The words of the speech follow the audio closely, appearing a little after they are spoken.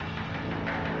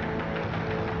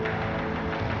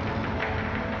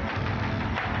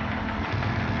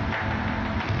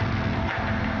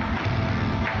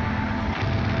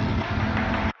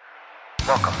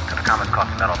Welcome to the Comics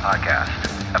Coffee Metal Podcast,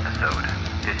 episode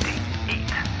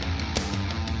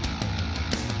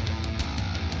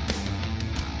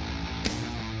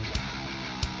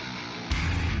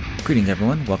 58. Greetings,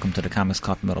 everyone. Welcome to the Comics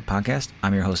Coffee Metal Podcast.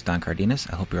 I'm your host, Don Cardenas.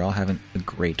 I hope you're all having a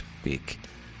great week.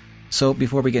 So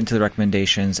before we get into the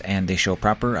recommendations and the show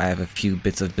proper, I have a few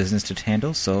bits of business to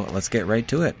handle, so let's get right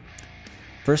to it.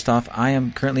 First off, I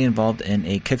am currently involved in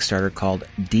a Kickstarter called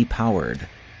Depowered.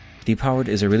 Depowered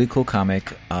is a really cool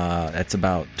comic that's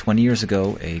about 20 years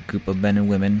ago. A group of men and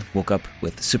women woke up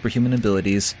with superhuman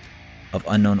abilities of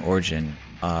unknown origin,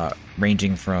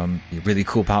 ranging from really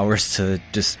cool powers to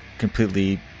just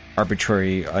completely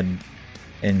arbitrary and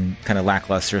kind of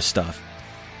lackluster stuff.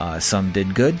 Some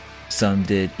did good, some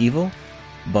did evil,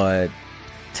 but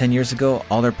 10 years ago,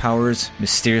 all their powers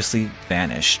mysteriously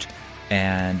vanished.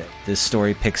 And this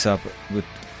story picks up with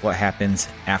what happens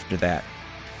after that.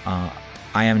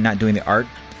 I am not doing the art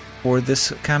for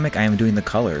this comic. I am doing the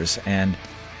colors, and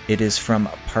it is from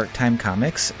Part-Time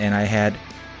Comics, and I had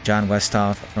John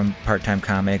Westhoff from Part-Time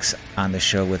Comics on the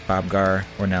show with Bob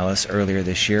Ornelas earlier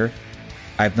this year.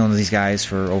 I've known these guys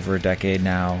for over a decade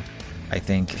now. I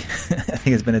think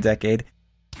it's been a decade,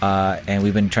 and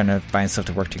we've been trying to find stuff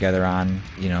to work together on,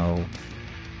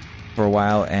 for a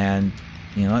while. And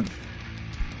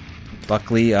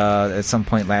luckily, at some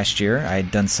point last year, I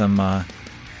had done some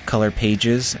color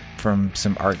pages from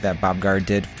some art that Bob Gar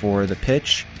did for the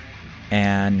pitch,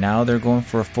 and now they're going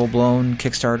for a full-blown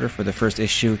Kickstarter for the first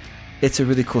issue. It's a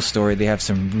really cool story. They have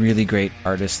some really great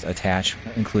artists attached,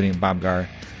 including Bob Gar,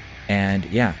 and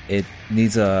yeah, it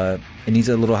needs a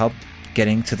little help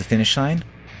getting to the finish line.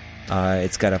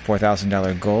 It's got a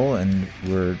 $4,000 goal, and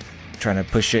we're trying to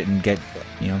push it and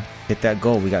hit that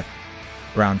goal. We got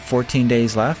around 14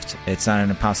 days left. It's not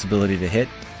an impossibility to hit,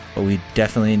 but we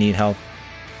definitely need help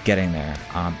getting there.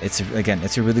 It's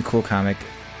a really cool comic.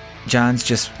 John's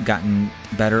just gotten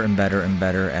better and better and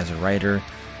better as a writer,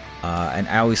 and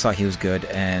I always thought he was good,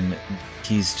 and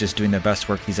he's just doing the best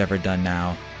work he's ever done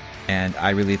now. And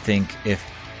I really think if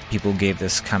people gave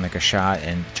this comic a shot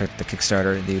and checked the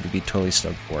Kickstarter, they would be totally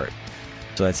stoked for it.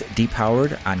 So that's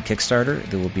Depowered on Kickstarter.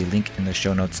 There will be a link in the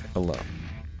show notes below.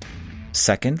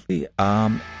 Secondly,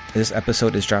 this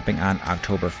episode is dropping on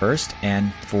October 1st,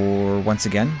 and for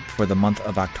the month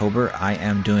of October, I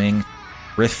am doing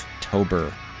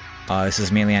Rifftober. This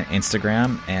is mainly on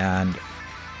Instagram, and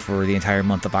for the entire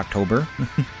month of October,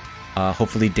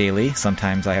 hopefully daily.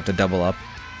 Sometimes I have to double up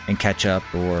and catch up,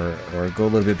 or go a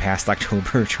little bit past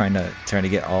October, trying to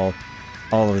get all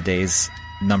of the days'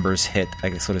 numbers hit,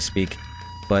 so to speak.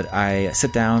 But I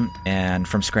sit down and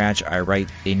from scratch I write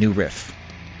a new riff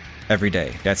every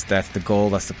day. That's the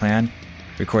goal. That's the plan.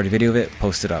 Record a video of it,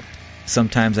 post it up.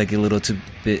 Sometimes I get a little too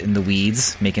bit in the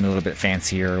weeds, making it a little bit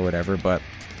fancier or whatever, but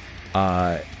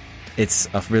it's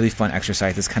a really fun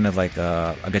exercise. It's kind of like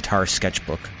a guitar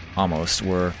sketchbook almost,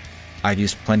 where I've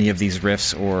used plenty of these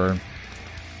riffs, or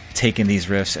taken these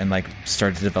riffs and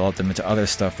started to develop them into other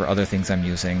stuff for other things I'm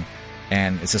using,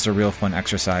 and it's just a real fun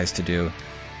exercise to do.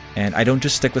 And I don't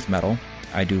just stick with metal.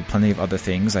 I do plenty of other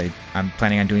things. I'm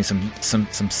planning on doing some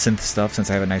synth stuff, since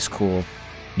I have a nice cool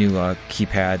new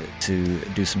keypad to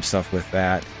do some stuff with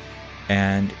that.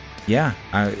 And yeah,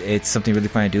 it's something really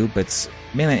fun to do, but it's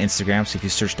mainly on Instagram. So if you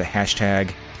search the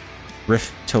hashtag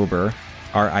Rifftober,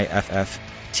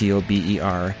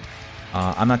 Rifftober,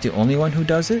 I'm not the only one who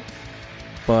does it,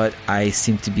 but I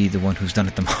seem to be the one who's done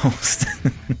it the most.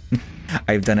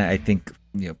 I've done it, I think,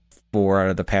 4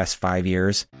 out of the past 5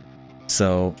 years.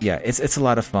 So yeah, it's a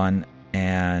lot of fun,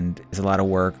 and it's a lot of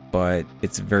work, but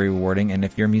it's very rewarding. And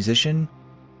if you're a musician,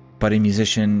 budding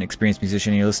musician, experienced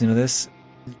musician, and you're listening to this,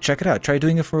 check it out. Try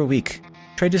doing it for a week.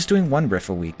 Try just doing one riff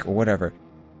a week or whatever.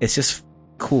 It's just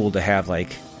cool to have,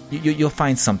 you'll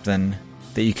find something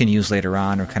that you can use later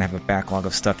on, or kind of have a backlog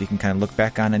of stuff you can kind of look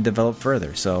back on and develop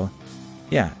further. So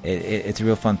yeah, it's a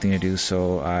real fun thing to do,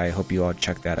 so I hope you all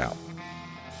check that out.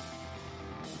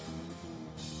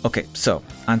 Okay, so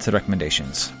on to the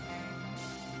recommendations.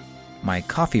 My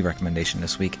coffee recommendation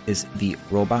this week is the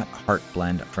Robot Heart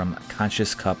Blend from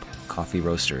Conscious Cup Coffee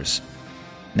Roasters.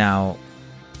 Now,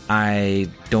 I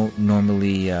don't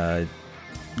normally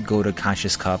go to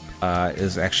Conscious Cup. It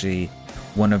was actually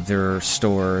one of their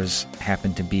stores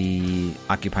happened to be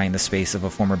occupying the space of a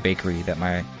former bakery that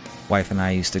my wife and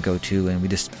I used to go to, and we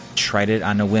just tried it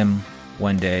on a whim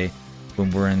one day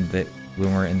when we're in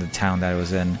the town that I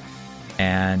was in.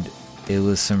 And it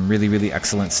was some really, really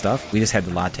excellent stuff. We just had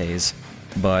the lattes,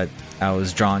 but I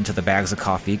was drawn to the bags of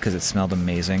coffee because it smelled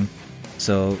amazing.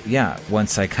 So yeah,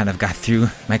 once I kind of got through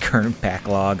my current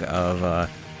backlog of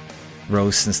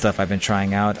roasts and stuff I've been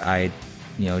trying out, I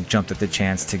jumped at the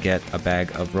chance to get a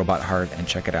bag of Robot Heart and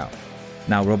check it out.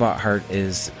 Now, Robot Heart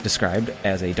is described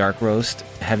as a dark roast,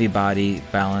 heavy body,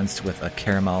 balanced with a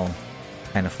caramel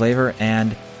kind of flavor,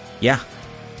 and yeah,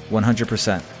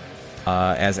 100%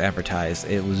 as advertised.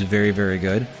 It was very, very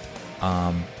good.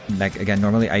 Again,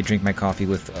 normally I drink my coffee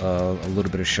with a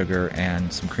little bit of sugar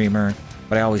and some creamer,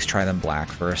 but I always try them black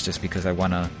first, just because I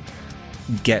want to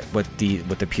get what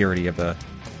the purity of the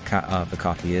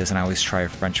coffee is, and I always try a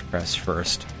French press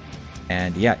first.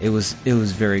 And yeah, it was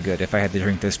very good. If I had to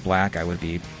drink this black, I would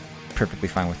be perfectly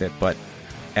fine with it. But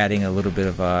adding a little bit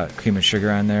of cream and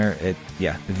sugar on there,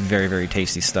 very, very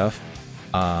tasty stuff.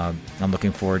 I'm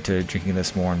looking forward to drinking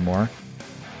this more and more.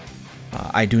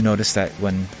 I do notice that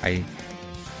when I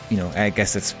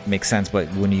guess it makes sense, but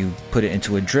when you put it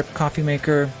into a drip coffee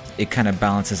maker, it kind of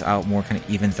balances out more, kind of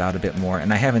evens out a bit more.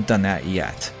 And I haven't done that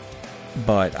yet,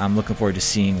 but I'm looking forward to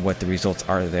seeing what the results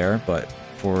are there. But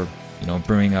for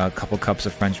brewing a couple cups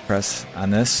of French press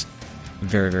on this,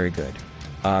 very, very good.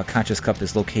 Conscious Cup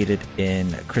is located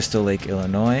in Crystal Lake,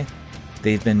 Illinois.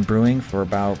 They've been brewing for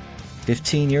about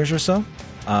 15 years or so.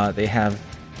 They have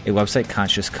a website,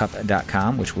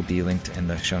 consciouscup.com, which will be linked in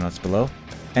the show notes below.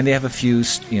 And they have a few,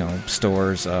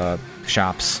 stores,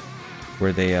 shops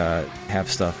where they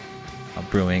have stuff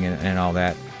brewing and all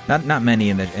that. Not many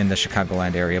in the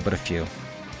Chicagoland area, but a few.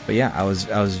 But yeah, I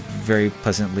was very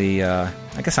pleasantly, I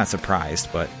guess not surprised,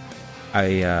 but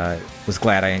I was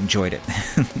glad I enjoyed it.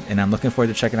 And I'm looking forward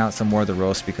to checking out some more of the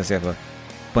roasts, because they have a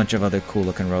bunch of other cool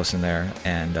looking roasts in there.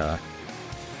 And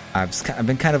I've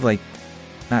been kind of like,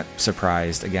 not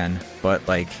surprised again, but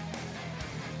like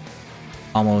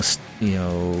almost,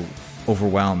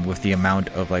 overwhelmed with the amount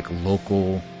of like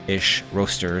local-ish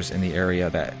roasters in the area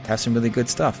that have some really good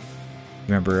stuff.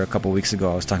 Remember a couple weeks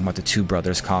ago I was talking about the Two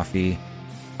Brothers Coffee.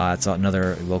 It's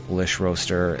another local-ish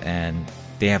roaster, and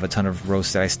they have a ton of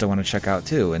roasts that I still want to check out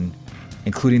too, and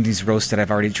including these roasts that I've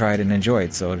already tried and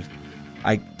enjoyed. So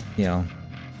I'm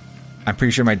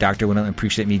pretty sure my doctor wouldn't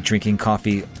appreciate me drinking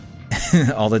coffee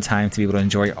all the time to be able to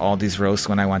enjoy all these roasts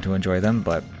when I want to enjoy them.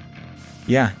 But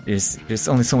yeah, there's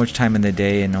only so much time in the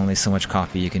day and only so much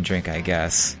coffee you can drink, I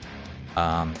guess.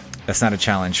 That's not a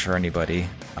challenge for anybody,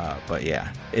 but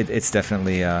yeah, it's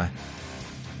definitely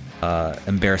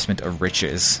embarrassment of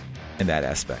riches in that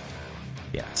aspect.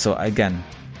 Yeah, so again,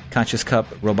 Conscious Cup,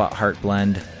 Robot Heart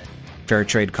Blend, fair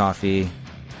trade coffee,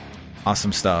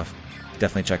 awesome stuff.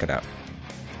 Definitely check it out.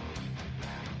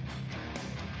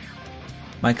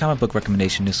 My comic book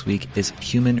recommendation this week is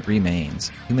Human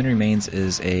Remains. Human Remains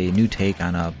is a new take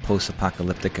on a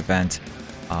post-apocalyptic event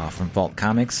from Vault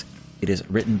Comics. It is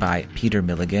written by Peter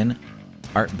Milligan,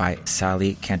 art by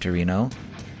Sally Cantorino,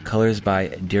 colors by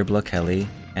Deirbla Kelly,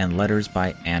 and letters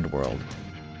by Andworld.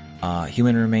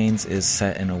 Human Remains is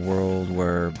set in a world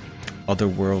where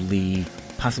otherworldly,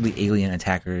 possibly alien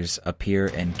attackers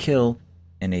appear and kill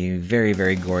in a very,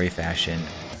 very gory fashion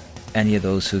any of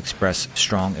those who express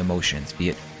strong emotions, be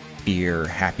it fear,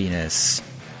 happiness,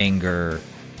 anger,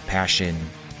 passion,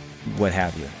 what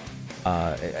have you.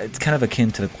 It's kind of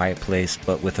akin to The Quiet Place,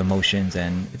 but with emotions,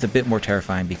 and it's a bit more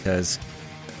terrifying because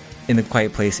in The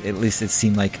Quiet Place, at least it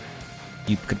seemed like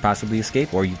you could possibly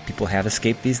escape, or people have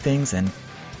escaped these things, and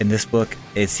in this book,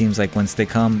 it seems like once they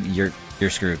come, you're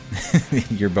screwed.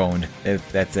 You're boned.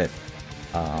 That's it.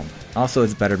 Also,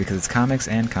 it's better because it's comics,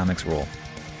 and comics rule.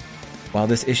 While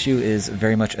this issue is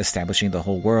very much establishing the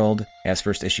whole world, as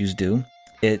first issues do,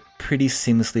 it pretty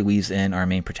seamlessly weaves in our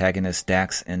main protagonists,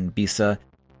 Dax and Bisa,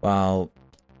 while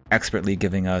expertly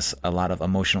giving us a lot of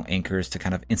emotional anchors to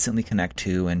kind of instantly connect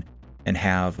to and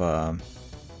have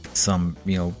some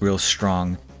real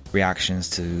strong reactions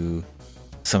to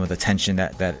some of the tension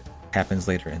that happens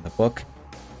later in the book.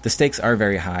 The stakes are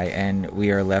very high, and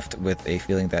we are left with a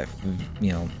feeling that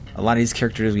a lot of these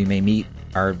characters we may meet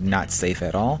are not safe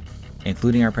at all,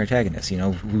 including our protagonists.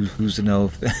 Who's to know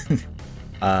if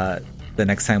the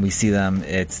next time we see them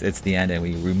it's the end and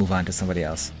we move on to somebody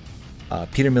else.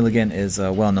 Peter Milligan is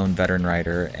a well-known veteran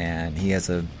writer, and he has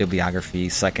a bibliography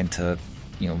second to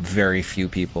very few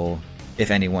people,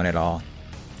 if anyone at all.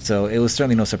 So it was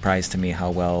certainly no surprise to me how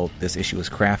well this issue was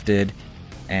crafted.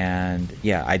 And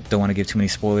yeah, I don't want to give too many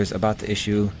spoilers about the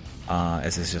issue,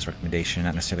 as this is just a recommendation,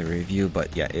 not necessarily a review,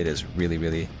 but yeah, it is really,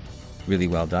 really, really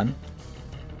well done.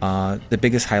 The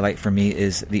biggest highlight for me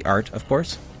is the art, of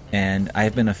course, and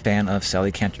I've been a fan of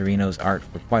Sally Cantorino's art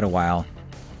for quite a while,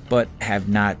 but have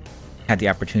not had the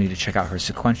opportunity to check out her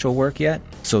sequential work yet,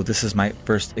 so this is my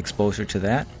first exposure to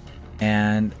that,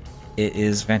 and it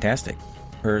is fantastic.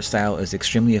 Her style is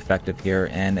extremely effective here,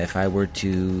 and if I were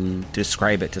to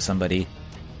describe it to somebody,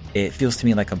 It feels to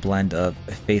me like a blend of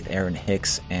Faith Aaron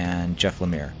Hicks and Jeff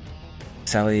Lemire.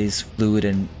 Sally's fluid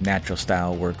and natural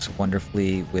style works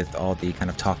wonderfully with all the kind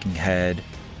of talking head,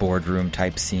 boardroom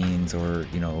type scenes, or,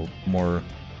 you know, more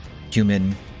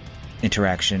human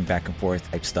interaction back and forth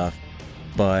type stuff.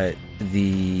 But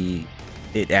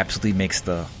it absolutely makes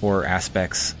the horror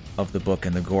aspects of the book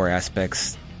and the gore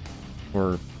aspects,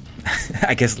 or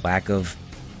I guess lack of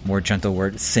more gentle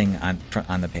word, sing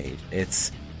on the page.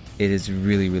 It is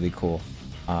really, really cool.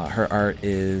 Her art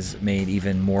is made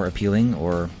even more appealing,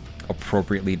 or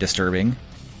appropriately disturbing,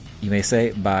 you may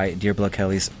say, by Dearblood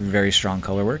Kelly's very strong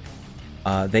color work.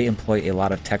 They employ a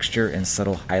lot of texture and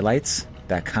subtle highlights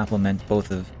that complement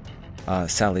both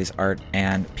of Sally's art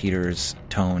and Peter's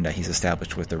tone that he's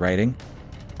established with the writing.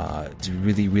 It's a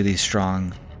really, really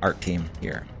strong art team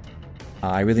here.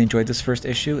 I really enjoyed this first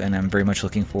issue, and I'm very much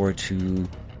looking forward to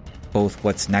both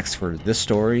what's next for this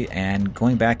story and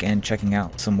going back and checking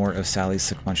out some more of Sally's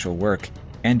sequential work,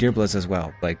 and Dearblood's as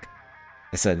well. Like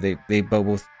I said, they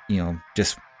both, you know,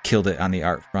 just killed it on the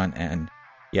art front, and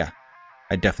yeah,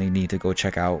 I definitely need to go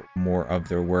check out more of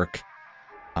their work,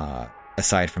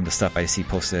 aside from the stuff I see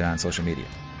posted on social media.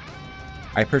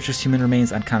 I purchased Human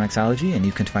Remains on Comixology, and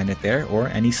you can find it there or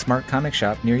any smart comic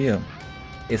shop near you.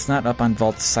 It's not up on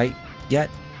Vault's site yet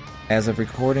as of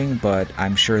recording, but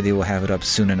I'm sure they will have it up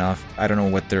soon enough. I don't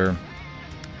know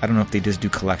if they just do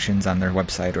collections on their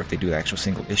website or if they do actual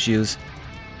single issues,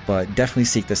 but definitely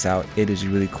seek this out. It is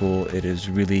really cool. It is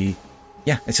really,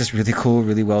 it's just really cool,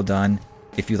 really well done.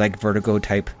 If you like Vertigo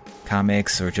type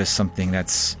comics, or just something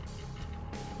that's,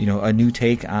 you know, a new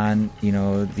take on, you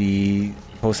know, the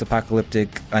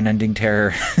post-apocalyptic unending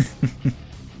terror,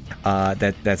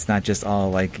 that's not just all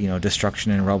like, you know,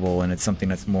 destruction and rubble, and it's something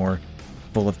that's more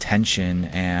full of tension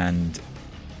and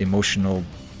emotional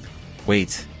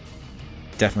weight,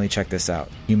 definitely check this out.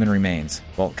 Human Remains,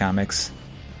 Vault Comics,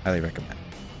 highly recommend.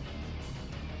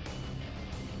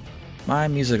 My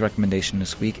music recommendation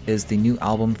this week is the new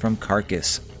album from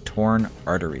Carcass, Torn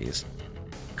Arteries.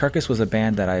 Carcass was a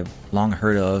band that I've long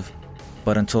heard of,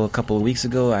 but until a couple of weeks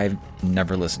ago, I've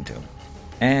never listened to.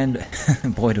 And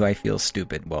boy, do I feel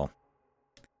stupid. Well,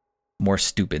 more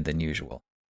stupid than usual.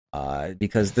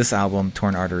 Because this album,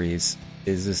 Torn Arteries,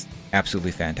 is just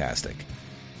absolutely fantastic.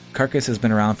 Carcass has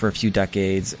been around for a few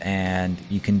decades, and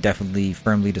you can definitely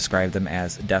firmly describe them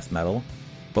as death metal.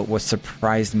 But what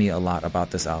surprised me a lot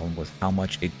about this album was how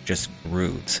much it just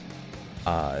grooves.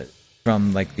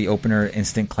 From like the opener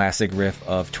instant classic riff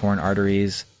of Torn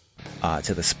Arteries,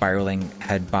 to the spiraling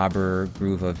head bobber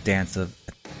groove of Dance of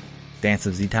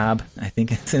Zetab, I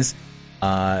think it is,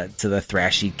 to the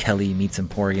thrashy Kelly Meets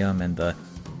Emporium and the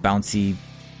bouncy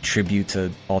tribute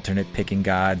to alternate picking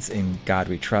gods in God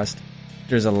We Trust.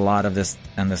 There's a lot of this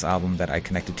on this album that I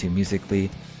connected to musically,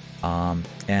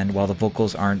 and while the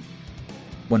vocals aren't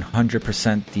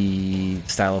 100% the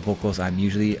style of vocals I'm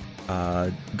usually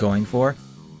going for,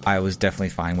 I was definitely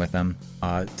fine with them.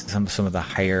 Some of the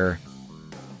higher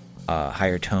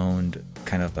toned,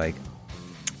 kind of like,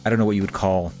 I don't know what you would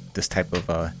call this type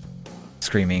of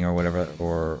screaming or whatever,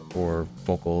 or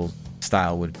vocal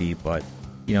style would be, but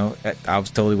you know, I was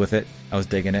totally with it. I was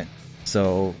digging it.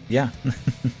 So yeah,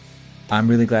 I'm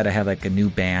really glad I have like a new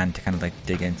band to kind of like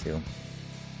dig into.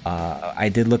 I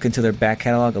did look into their back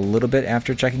catalog a little bit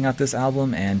after checking out this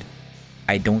album, and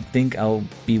I don't think I'll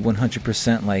be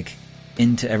 100% like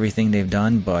into everything they've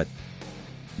done, but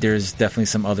there's definitely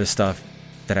some other stuff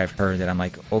that I've heard that I'm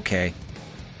like, okay,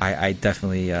 I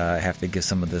definitely have to give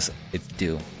some of this its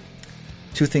due.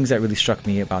 Two things that really struck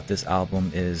me about this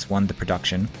album is, one, the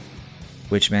production,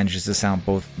 which manages to sound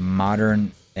both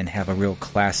modern and have a real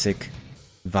classic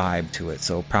vibe to it.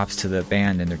 So props to the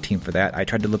band and their team for that. I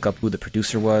tried to look up who the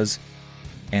producer was,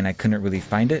 and I couldn't really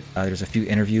find it. There's a few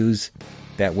interviews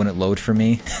that wouldn't load for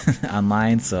me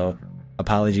online, so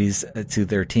apologies to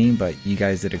their team, but you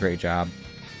guys did a great job.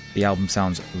 The album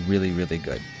sounds really, really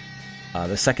good.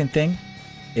 The second thing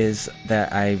is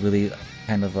that I really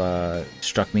kind of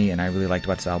struck me and I really liked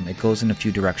about this album. It goes in a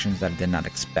few directions that I did not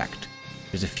expect.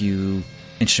 There's a few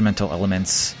instrumental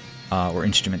elements, or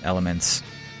instrument elements,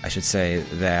 I should say,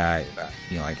 that,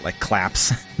 you know, like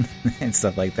claps and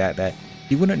stuff like that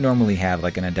you wouldn't normally have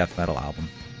like in a death metal album.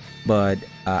 But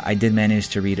I did manage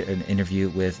to read an interview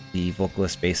with the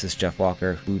vocalist bassist Jeff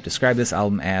Walker, who described this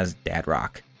album as dad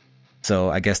rock.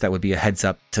 So I guess that would be a heads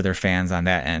up to their fans on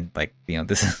that end. Like, you know,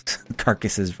 this is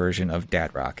Carcass's version of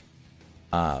dad rock.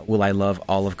 Will I love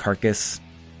all of Carcass?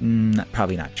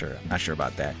 Probably not sure. I'm not sure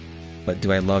about that. But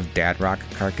do I love dad rock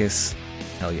Carcass?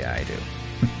 Hell yeah, I do.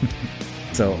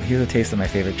 So here's a taste of my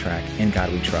favorite track, In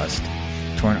God We Trust,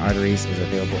 Torn Arteries is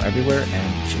available everywhere,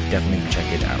 and you should definitely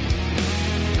check it out.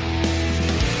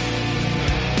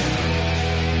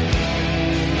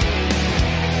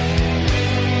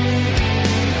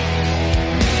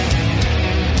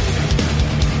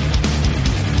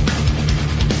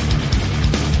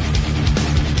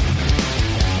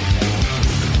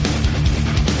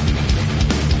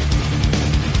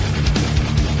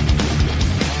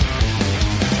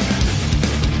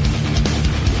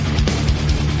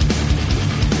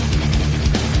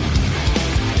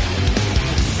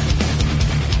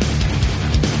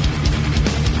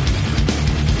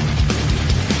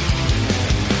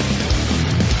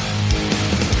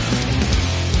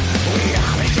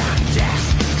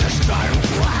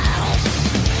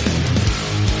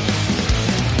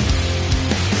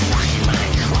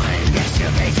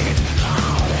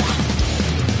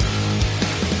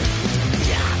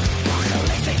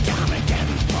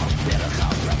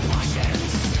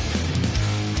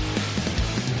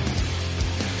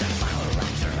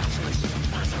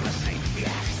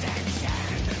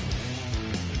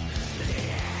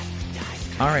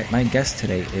 All right, my guest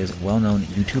today is well-known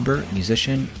YouTuber,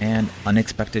 musician, and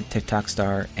unexpected TikTok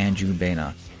star Andrew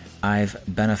Baena. I've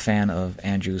been a fan of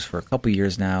Andrew's for a couple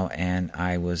years now, and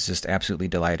I was just absolutely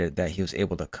delighted that he was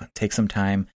able to take some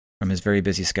time from his very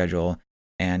busy schedule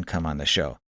and come on the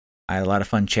show. I had a lot of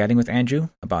fun chatting with Andrew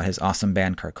about his awesome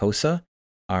band Carcosa,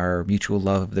 our mutual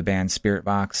love of the band Spirit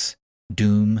Box,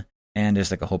 Doom, and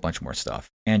there's like a whole bunch more stuff.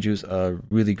 Andrew's a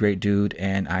really great dude,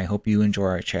 and I hope you enjoy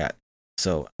our chat.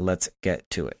 So let's get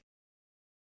to it.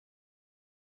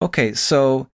 Okay,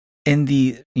 so in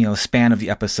the span of the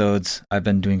episodes I've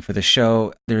been doing for the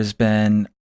show, there's been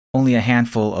only a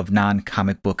handful of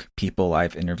non-comic book people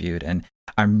I've interviewed, and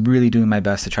I'm really doing my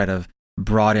best to try to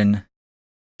broaden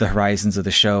the horizons of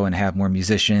the show and have more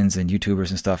musicians and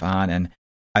YouTubers and stuff on. And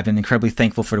I've been incredibly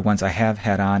thankful for the ones I have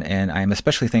had on, and I'm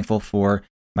especially thankful for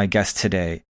my guest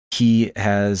today. He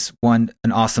has, 1,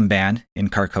 an awesome band in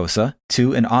Carcosa,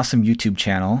 2, an awesome YouTube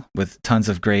channel with tons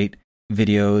of great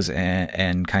videos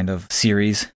and kind of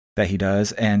series that he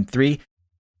does, and 3,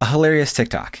 a hilarious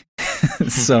TikTok.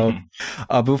 So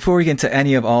before we get into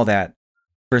any of all that,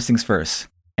 first things first,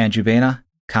 Andrew Baena,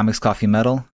 Comics, Coffee,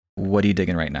 Metal, what are you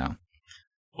digging right now?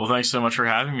 Well, thanks so much for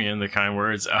having me and the kind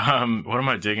words. What am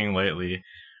I digging lately?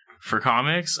 For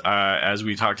comics, as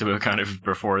we talked about kind of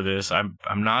before this, I'm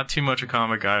not too much a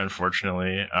comic guy,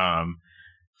 unfortunately.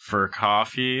 For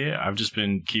coffee, I've just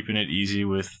been keeping it easy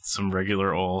with some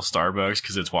regular old Starbucks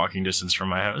because it's walking distance from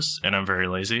my house, and I'm very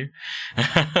lazy.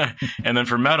 And then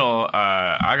for metal,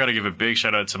 I got to give a big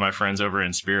shout out to my friends over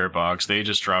in Spirit Box. They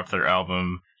just dropped their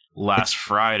album last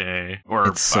Friday, or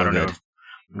I don't know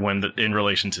when in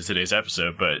relation to today's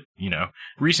episode, but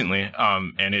recently.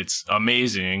 And it's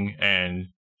amazing, and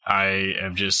I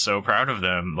am just so proud of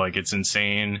them. Like, it's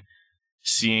insane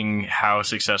seeing how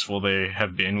successful they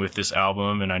have been with this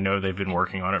album, and I know they've been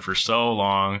working on it for so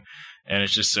long, and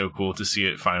it's just so cool to see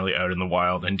it finally out in the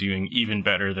wild and doing even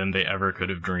better than they ever could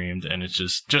have dreamed. And it's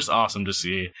just awesome to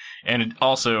see, and it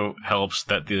also helps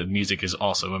that the music is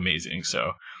also amazing.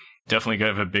 So definitely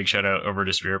give a big shout out over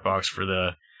to Spirit Box for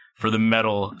the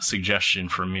metal suggestion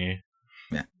from me.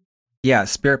 Yeah,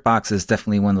 Spirit Box is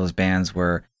definitely one of those bands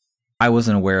where I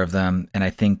wasn't aware of them, and I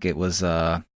think it was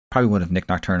probably one of Nick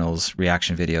Nocturnal's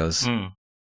reaction videos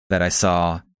that I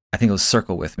saw. I think it was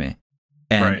Circle With Me,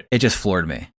 and It just floored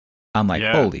me. I'm like,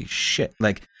 holy shit.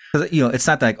 Like, it's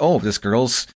not like, oh, this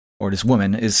girl's or this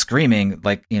woman is screaming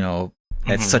like,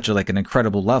 at such an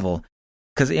incredible level.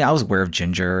 Because I was aware of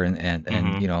Ginger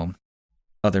and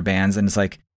other bands, and it's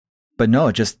like, but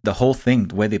no, just the whole thing,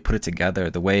 the way they put it together,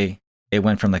 the way it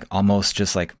went from almost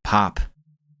just pop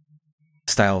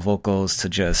style vocals to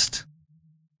just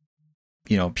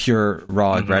pure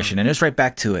raw aggression, and it's right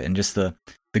back to it, and just the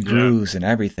grooves and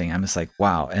everything. I'm just like,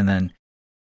 wow. And then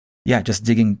just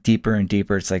digging deeper and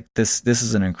deeper, it's like this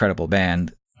is an incredible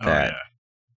band that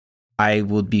I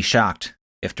would be shocked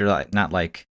if they're not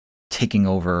taking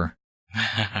over,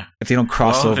 if they don't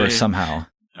cross over somehow.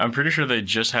 I'm pretty sure they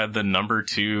just had the number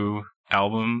 2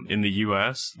 album in the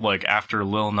US, after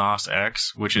Lil Nas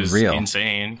X, which is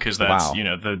insane, because that's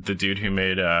the dude who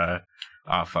made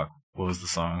what was the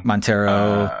song?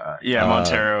 Montero.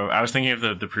 Montero. I was thinking of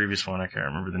the previous one. I can't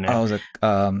remember the name. Oh, was it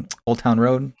Old Town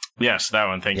Road? Yes, that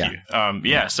one. Thank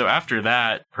you. So after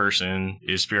that person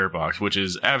is Spirit Box, which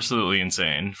is absolutely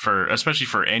insane especially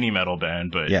for any metal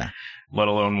band, but let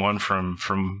alone one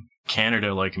from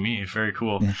Canada like me. Very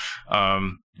cool.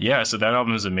 So that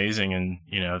album is amazing, and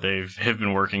have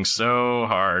been working so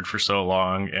hard for so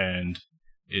long, and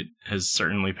it has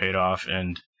certainly paid off,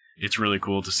 and it's really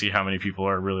cool to see how many people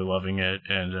are really loving it.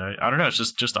 And I don't know,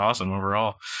 it's just awesome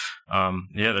overall.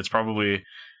 Yeah, that's probably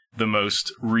the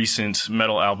most recent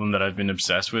metal album that I've been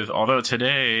obsessed with. Although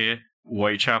today,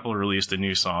 Whitechapel released a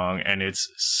new song, and it's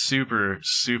super,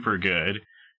 super good.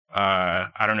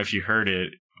 I don't know if you heard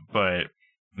it, but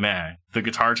man, the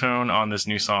guitar tone on this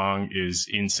new song is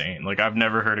insane. Like, I've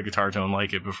never heard a guitar tone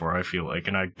like it before, I feel like,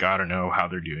 and I gotta know how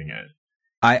they're doing it.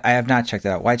 I have not checked it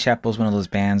out. Whitechapel is one of those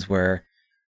bands where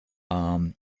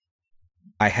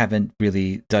I haven't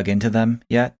really dug into them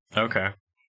yet. Okay.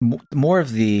 More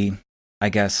of the, I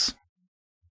guess,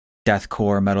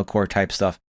 deathcore, metalcore type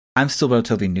stuff. I'm still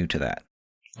relatively new to that.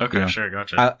 Okay, you know? Sure,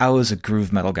 gotcha. I was a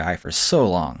groove metal guy for so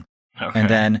long. Okay. And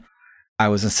then I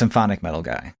was a symphonic metal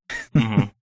guy. Mm-hmm.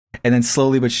 And then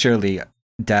slowly but surely,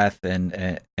 death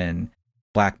and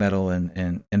black metal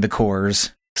and the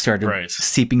cores started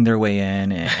seeping their way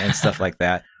in and stuff like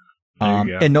that.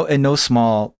 And no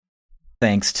small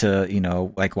thanks to, you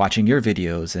know, like watching your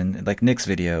videos and like Nick's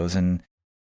videos and,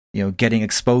 you know, getting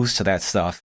exposed to that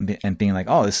stuff and being like,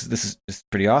 oh, this is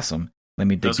pretty awesome. Let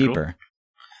me dig deeper.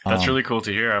 Cool. That's really cool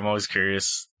to hear. I'm always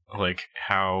curious, like,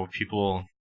 how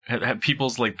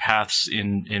people's like paths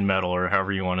in metal, or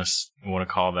however you want to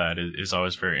call that, is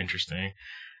always very interesting.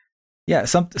 Yeah,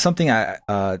 something I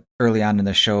early on in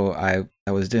the show I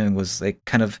was doing was like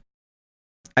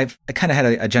I kind of had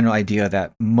a general idea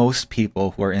that most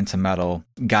people who are into metal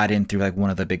got in through like one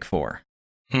of the big four.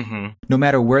 Mm-hmm. No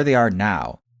matter where they are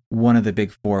now, one of the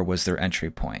big four was their entry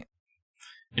point.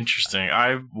 Interesting.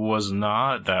 I was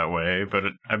not that way, but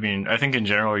I mean, I think in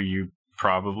general you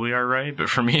probably are right. But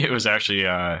for me, it was actually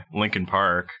Linkin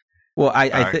Park. Well,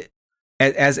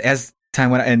 as time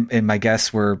went, and my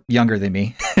guests were younger than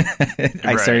me,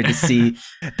 I started to see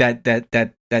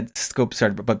that scope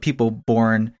started. But people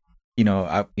born,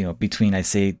 between I would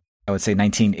say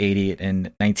 1980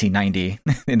 and 1990,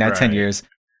 in that 10 years.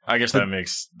 I guess that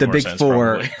makes the more big sense,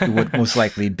 four would most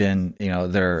likely been,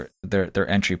 their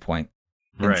entry point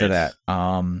into that.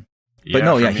 But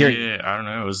no, I don't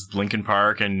know. It was Linkin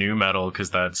Park and nu metal,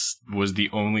 because was the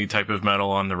only type of metal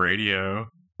on the radio.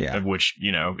 Yeah, which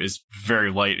is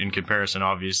very light in comparison,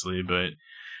 obviously. But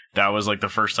that was like the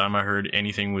first time I heard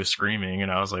anything with screaming,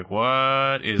 and I was like,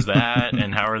 "What is that?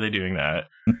 And how are they doing that?"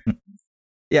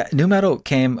 Yeah, nu metal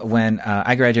came when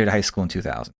I graduated high school in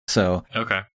 2000. So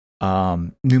okay.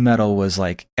 Nu metal was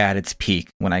like at its peak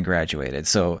when I graduated.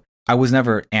 So I was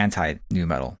never anti nu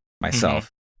metal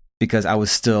myself, because I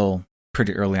was still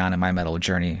pretty early on in my metal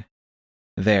journey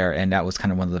there, and that was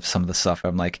kind of some of the stuff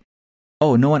I'm like,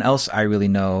 oh, no one else I really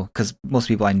know, because most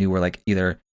people I knew were like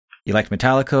either you liked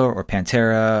Metallica or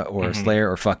Pantera or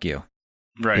Slayer or fuck you,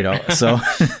 right? So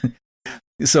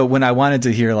so when I wanted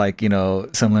to hear like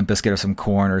some Limp Bizkit or some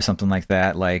Korn or something like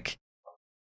that, like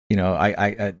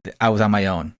I was on my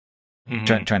own.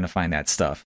 Trying to find that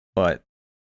stuff, but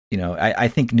I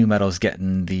think nu metal is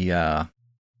getting the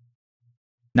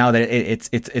now that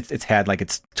it's had like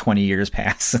it's 20 years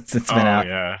past since it's been out.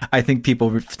 Yeah. I think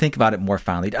people think about it more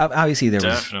fondly. Obviously there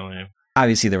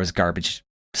was garbage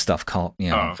stuff called in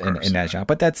that genre,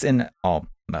 but that's in all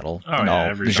metal and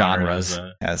all genres.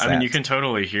 I mean, you can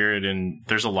totally hear it, and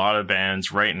there's a lot of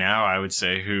bands right now, I would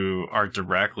say, who are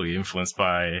directly influenced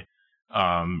by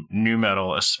nu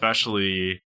metal,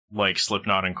 especially like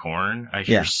Slipknot and Korn. I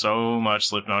hear so much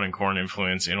Slipknot and Korn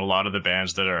influence in a lot of the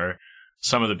bands that are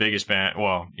some of the biggest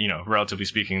relatively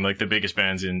speaking, like the biggest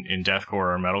bands in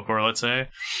deathcore or metalcore, let's say.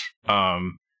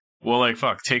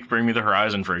 Take Bring Me the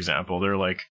Horizon, for example. They're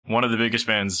like one of the biggest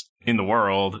bands in the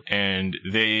world, and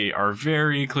they are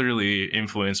very clearly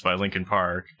influenced by Linkin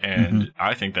Park, and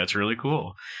I think that's really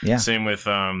cool. Yeah. Same with,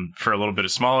 for a little bit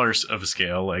smaller of a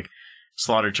scale, like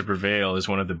Slaughter to Prevail is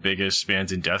one of the biggest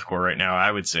bands in deathcore right now,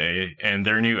 I would say, and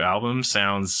their new album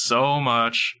sounds so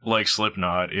much like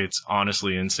Slipknot. It's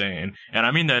honestly insane, and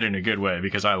I mean that in a good way,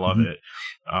 because I love it.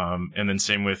 And then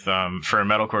same with for a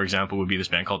metalcore example would be this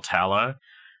band called Tala.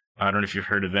 I don't know if you've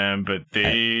heard of them, but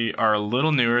they are a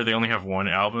little newer. They only have one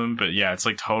album, but yeah, it's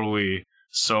like totally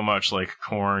so much like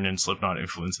Korn and Slipknot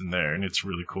influence in there, and it's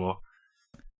really cool.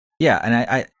 Yeah,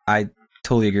 and I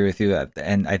totally agree with you,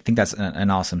 and I think that's an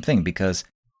awesome thing, because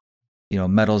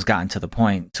metal's gotten to the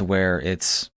point to where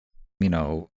it's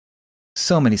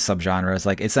so many subgenres,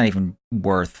 like it's not even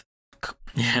worth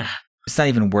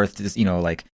just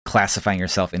like classifying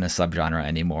yourself in a subgenre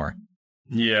anymore.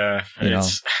 Yeah, it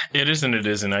is and it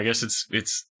isn't. I guess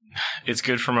it's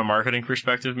good from a marketing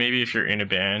perspective, maybe, if you're in a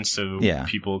band, so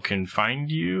people can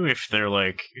find you if they're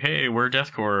like, hey, we're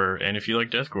deathcore, and if you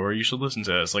like deathcore, you should listen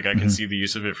to us. Like, I can see the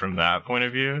use of it from that point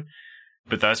of view,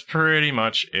 but that's pretty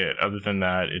much it. Other than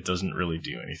that, it doesn't really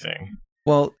do anything.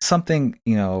 Well, something,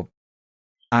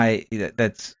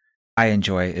 that's I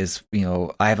enjoy is,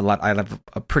 I have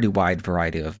a pretty wide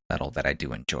variety of metal that I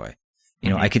do enjoy.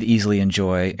 I could easily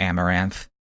enjoy Amaranth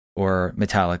or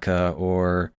Metallica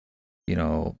or,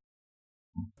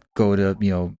 go to,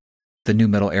 the new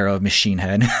metal era of Machine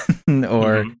Head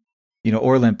or,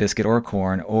 or Limp Bizkit or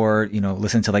Korn or,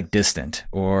 listen to like Distant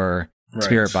or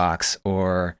Spirit Box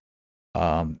or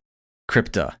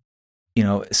Crypta,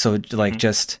 so like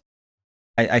just,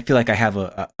 I feel like I have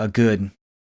a good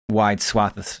wide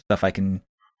swath of stuff I can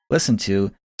listen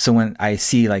to. So when I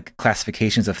see like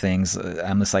classifications of things,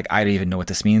 I'm just like, I don't even know what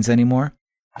this means anymore.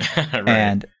 Right.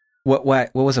 And what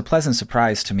was a pleasant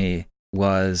surprise to me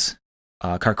was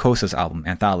Carcosa's album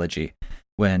Anthology.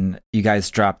 When you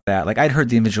guys dropped that, like I'd heard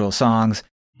the individual songs,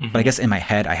 but I guess in my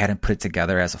head I hadn't put it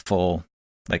together as a full,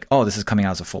 like, oh, this is coming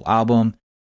out as a full album.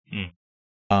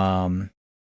 I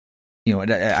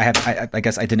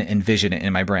guess I didn't envision it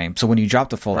in my brain. So when you dropped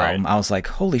the full album, I was like,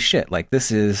 holy shit, like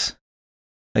this is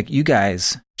like you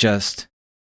guys just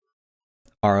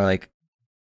are like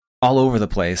all over the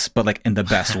place, but like in the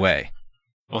best way.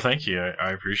 Well, thank you.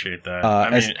 I appreciate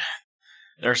that.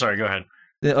 Sorry, go ahead.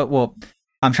 Well,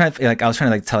 I'm trying to I was trying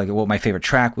to like tell you what my favorite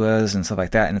track was and stuff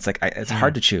like that, and it's like it's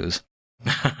hard to choose.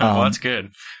 Well, that's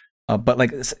good. But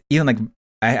like even like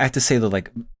I have to say that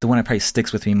like the one that probably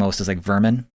sticks with me most is like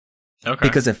Vermin. Okay.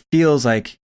 Because it feels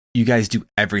like you guys do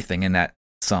everything in that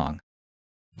song.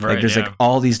 Right, like there's like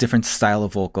all these different style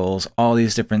of vocals, all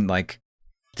these different like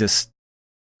just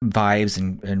vibes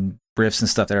and riffs and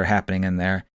stuff that are happening in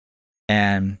there.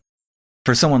 And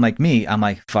for someone like me, I'm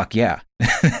like, fuck yeah.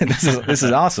 this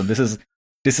is awesome. This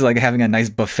is like having a nice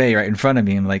buffet right in front of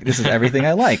me. I'm like, this is everything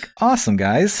I like. Awesome,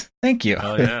 guys. Thank you.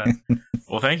 Oh yeah.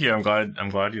 Well, thank you. I'm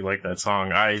glad you like that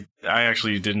song. I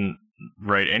actually didn't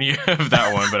write any of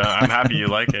that one, but I'm happy you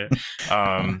like it.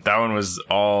 That one was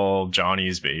all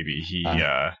Johnny's baby. He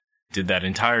did that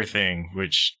entire thing,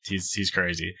 which he's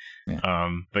crazy. Yeah.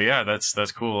 But yeah,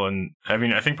 that's cool. And I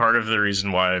mean, I think part of the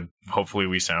reason why hopefully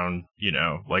we sound,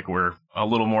 like we're a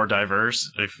little more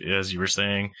diverse, as you were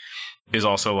saying, is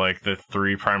also like the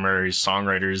three primary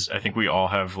songwriters. I think we all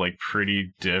have like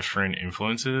pretty different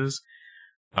influences.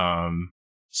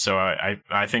 So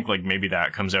I think like maybe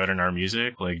that comes out in our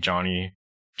music. Like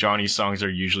Johnny's songs are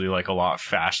usually like a lot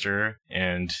faster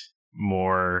and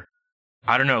more,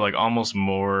 I don't know, like almost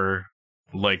more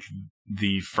like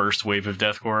the first wave of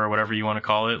deathcore or whatever you want to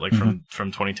call it, like from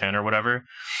 2010 or whatever.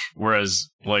 Whereas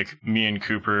like me and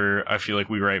Cooper, I feel like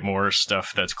we write more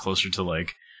stuff that's closer to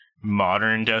like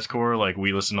modern deathcore. Like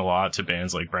we listen a lot to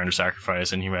bands like Brand of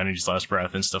Sacrifice and Humanity's Last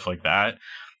Breath and stuff like that.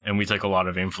 And we take a lot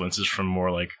of influences from more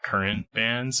like current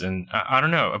bands. And I don't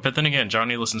know. But then again,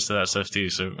 Johnny listens to that stuff too.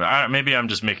 So maybe I'm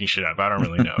just making shit up. I don't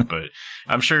really know. But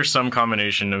I'm sure some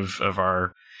combination of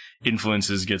our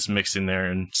influences gets mixed in there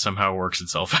and somehow works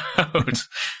itself out.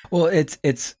 Well,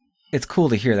 it's cool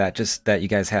to hear that, just that you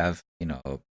guys have,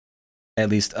 at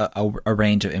least a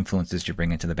range of influences you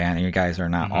bring into the band. And you guys are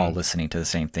not all listening to the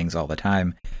same things all the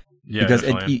time. Yeah, because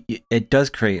it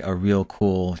does create a real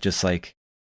cool, just like,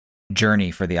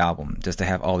 journey for the album, just to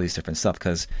have all these different stuff.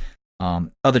 Because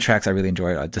other tracks I really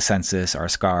enjoy, Descensus, Our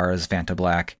Scars, Vanta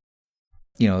Black,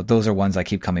 those are ones I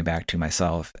keep coming back to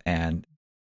myself, and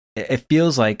it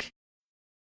feels like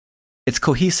it's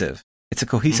cohesive. It's a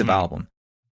cohesive album,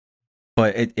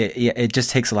 but it just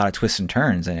takes a lot of twists and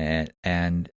turns in it,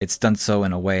 and it's done so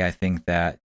in a way I think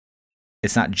that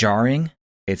it's not jarring.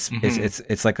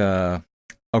 It's like a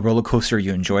roller coaster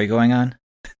you enjoy going on,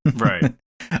 right?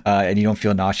 And you don't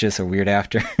feel nauseous or weird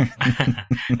after.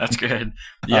 That's good.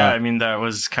 Yeah, I mean, that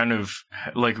was kind of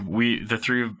like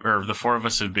the four of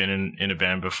us have been in a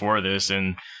band before this,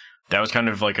 and that was kind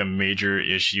of like a major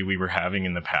issue we were having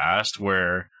in the past,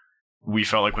 where we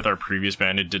felt like with our previous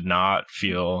band, it did not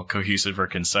feel cohesive or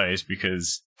concise,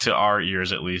 because to our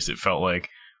ears, at least, it felt like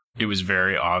it was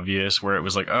very obvious, where it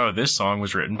was like, oh, this song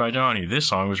was written by Johnny, this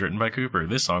song was written by Cooper,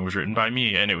 this song was written by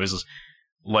me. And it was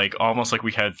like almost like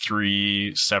we had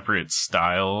three separate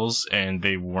styles and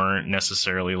they weren't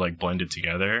necessarily like blended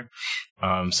together.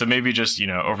 So maybe just,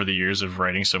 over the years of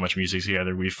writing so much music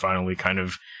together, we finally kind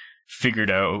of figured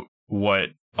out what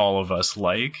all of us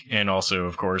like. And also,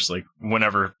 of course, like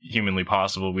whenever humanly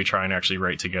possible, we try and actually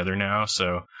write together now.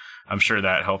 So I'm sure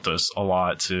that helped us a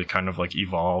lot to kind of like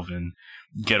evolve and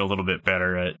get a little bit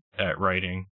better at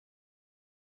writing.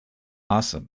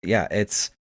 Awesome. Yeah,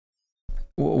 it's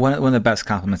one of the best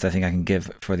compliments I think I can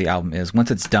give for the album is once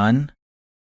it's done,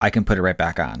 I can put it right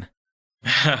back on.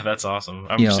 That's awesome.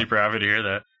 I'm super happy to hear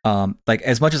that. Like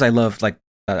as much as I love, like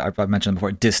I've mentioned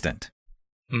before, Distant.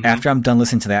 After I'm done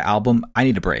listening to that album, I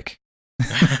need a break.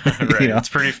 Right. You know? It's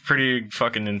pretty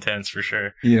fucking intense for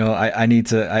sure. You know, I need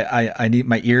to, I need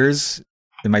my ears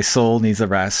and my soul needs a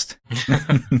rest.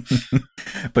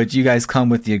 But you guys come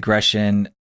with the aggression,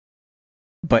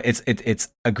 but it's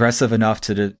aggressive enough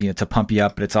to, you know, to pump you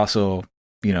up, but it's also,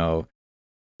 you know,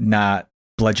 not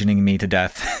bludgeoning me to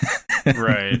death.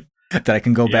 Right. That I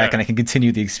can go back Yeah. and I can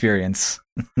continue the experience.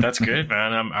 That's good,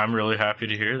 man. I'm really happy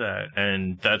to hear that.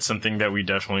 And that's something that we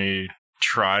definitely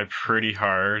try pretty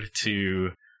hard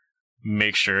to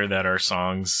make sure that our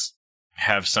songs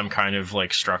have some kind of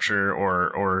like structure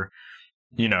or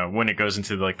you know, when it goes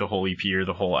into like the whole EP or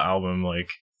the whole album, like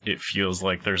it feels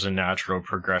like there's a natural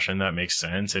progression that makes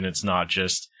sense, and it's not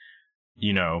just,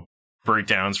 you know,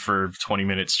 breakdowns for 20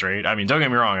 minutes straight. I mean, don't get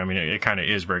me wrong. I mean, it kind of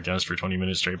is breakdowns for 20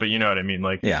 minutes straight, but you know what I mean?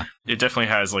 Like, Yeah. it definitely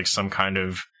has like some kind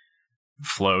of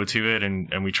flow to it,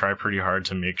 and we try pretty hard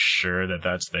to make sure that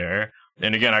that's there.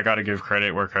 And again, I got to give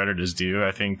credit where credit is due.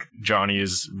 I think Johnny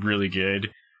is really good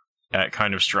at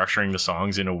kind of structuring the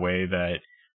songs in a way that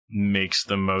makes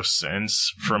the most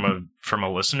sense from a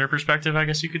listener perspective, I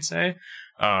guess you could say.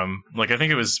 Like I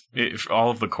think all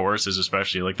of the choruses,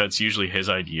 especially, like that's usually his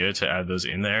idea to add those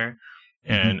in there.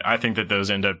 And I think that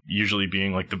those end up usually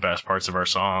being like the best parts of our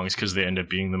songs because they end up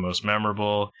being the most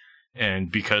memorable, and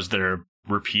because they're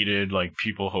repeated, like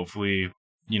people hopefully,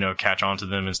 you know, catch on to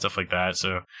them and stuff like that.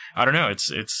 So I don't know,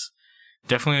 it's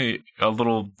definitely a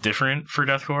little different for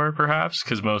deathcore perhaps,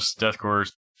 because most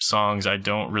deathcore songs I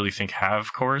don't really think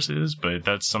have choruses, but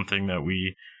that's something that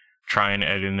we try and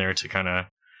add in there to kind of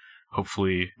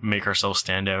hopefully make ourselves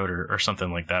stand out or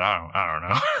something like that. I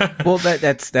don't know. Well,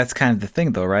 that's kind of the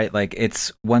thing though, right? Like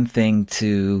it's one thing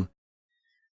to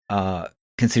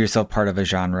consider yourself part of a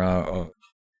genre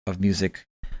of music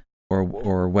or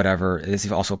whatever.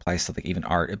 This also applies to like even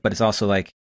art, but it's also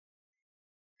like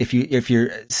if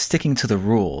you're sticking to the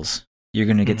rules, you're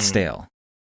going to get stale.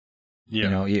 Yeah. You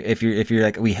know, if you're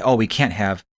like we can't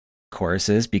have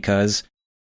choruses because,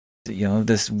 you know,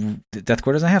 this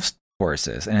deathcore doesn't have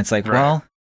choruses, and it's like, Right. well,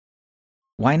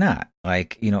 why not?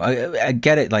 Like, you know, I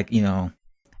get it. Like, you know,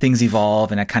 things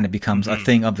evolve and that kind of becomes a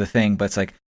thing of the thing. But it's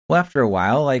like, well, after a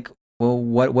while, like, well,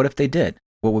 what if they did?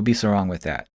 What would be so wrong with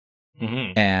that?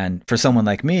 And for someone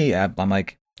like me, I'm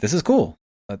like, this is cool.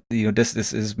 You know,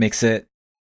 this makes it,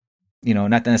 you know,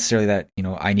 not necessarily that, you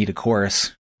know, I need a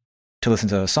chorus to listen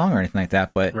to a song or anything like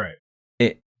that, but Right.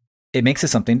 it makes it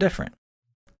something different,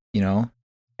 you know,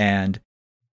 and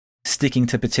sticking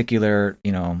to particular,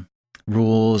 you know,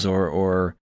 rules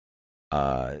or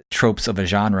tropes of a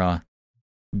genre,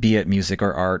 be it music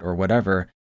or art or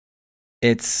whatever,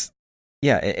 it's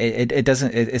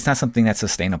not something that's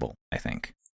sustainable, I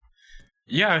think.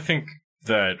 Yeah, I think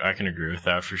that I can agree with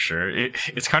that for sure.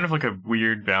 It's kind of like a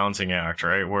weird balancing act,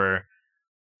 right? Where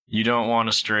you don't want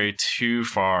to stray too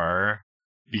far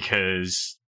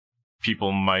because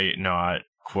people might not,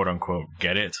 quote unquote,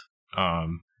 get it.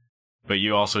 But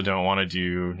you also don't want to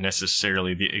do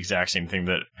necessarily the exact same thing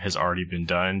that has already been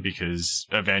done, because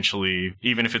eventually,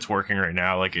 even if it's working right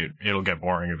now, like it'll get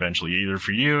boring eventually, either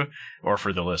for you or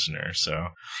for the listener. So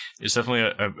it's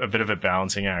definitely a bit of a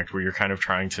balancing act where you're kind of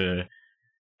trying to,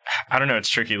 I don't know, it's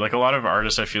tricky. Like a lot of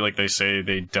artists, I feel like they say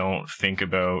they don't think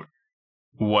about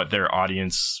what their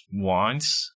audience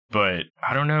wants, but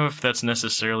I don't know if that's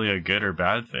necessarily a good or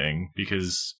bad thing,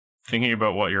 because thinking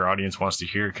about what your audience wants to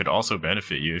hear could also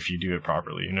benefit you if you do it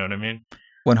properly. You know what I mean?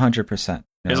 100%.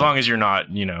 As long as you're not,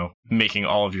 you know, making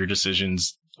all of your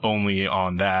decisions only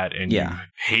on that and you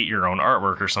hate your own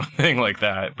artwork or something like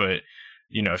that. But,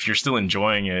 you know, if you're still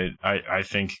enjoying it, I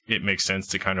think it makes sense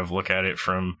to kind of look at it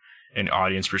from an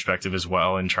audience perspective as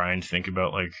well and try and think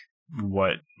about like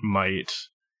what might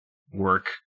work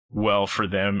well for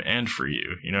them and for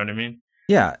you. You know what I mean?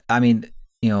 Yeah. I mean,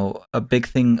 you know, a big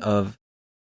thing of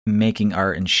making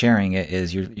art and sharing it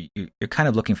is you're kind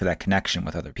of looking for that connection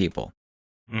with other people.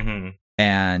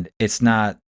 And it's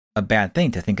not a bad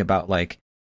thing to think about, like,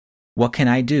 what can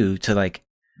I do to like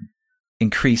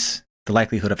increase the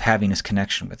likelihood of having this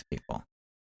connection with people?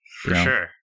 For sure.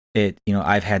 You know,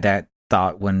 I've had that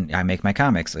thought when I make my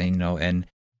comics, you know, and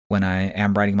when I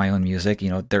am writing my own music, you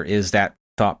know, there is that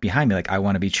thought behind me, like I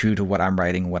want to be true to what I'm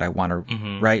writing, what I want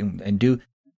to write and do.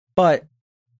 But,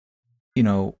 you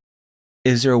know,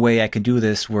 is there a way I could do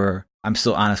this where I'm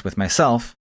still honest with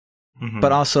myself,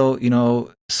 but also, you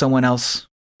know, someone else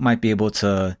might be able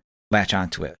to latch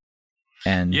onto it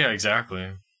and yeah, exactly.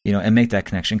 You know, and make that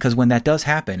connection. Because when that does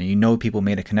happen and you know people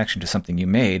made a connection to something you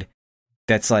made,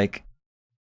 that's like,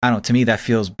 I don't know, to me that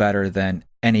feels better than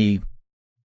any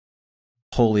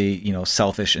wholly, you know,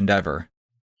 selfish endeavor.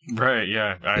 Right,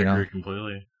 yeah, I agree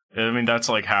completely. I mean, that's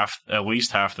like at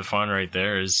least half the fun right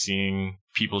there is seeing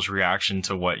people's reaction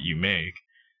to what you make.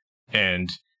 And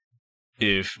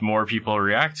if more people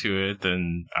react to it,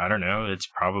 then I don't know, it's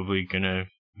probably going to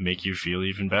make you feel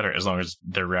even better, as long as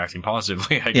they're reacting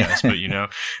positively, I guess. But, you know,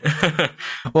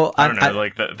 well, I don't know,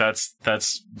 like that's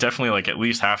definitely like at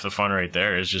least half the fun right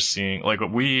there is just seeing, like,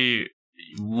 what we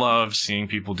love seeing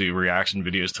people do reaction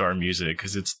videos to our music,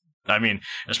 because it's, I mean,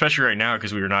 especially right now,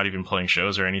 because we were not even playing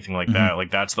shows or anything like that. Like,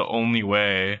 that's the only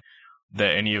way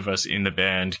that any of us in the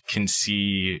band can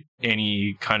see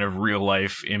any kind of real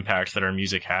life impact that our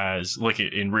music has, like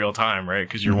in real time, right?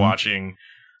 Because you're watching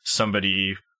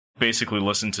somebody basically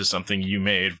listen to something you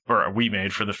made or we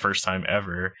made for the first time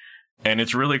ever, and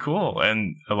it's really cool.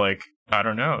 And like, I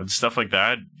don't know, stuff like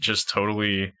that just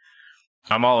totally,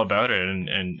 I'm all about it,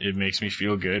 and it makes me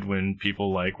feel good when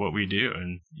people like what we do.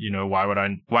 And you know, why would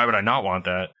I not want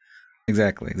that?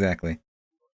 Exactly.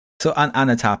 So on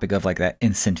the topic of like that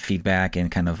instant feedback and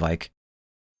kind of like,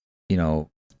 you know,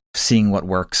 seeing what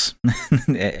works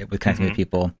with connecting with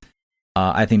people,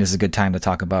 I think this is a good time to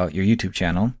talk about your YouTube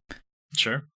channel.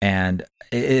 Sure. And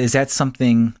is that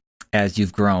something, as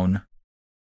you've grown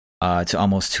to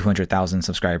almost 200,000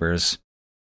 subscribers,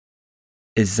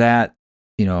 is that,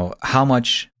 you know, how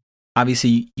much,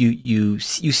 obviously you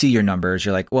see your numbers,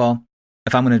 you're like, well,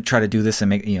 if I'm going to try to do this and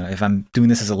make, you know, if I'm doing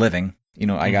this as a living, you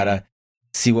know, I gotta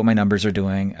see what my numbers are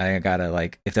doing. I gotta,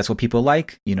 like, if that's what people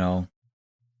like, you know,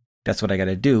 that's what I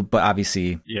gotta do. But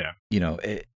obviously, you know,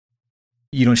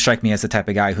 you don't strike me as the type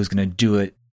of guy who's going to do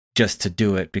it just to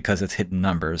do it because it's hitting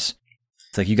numbers.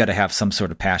 It's like, you got to have some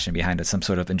sort of passion behind it, some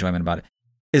sort of enjoyment about it.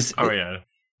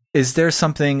 Is there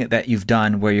something that you've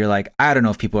done where you're like, I don't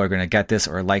know if people are going to get this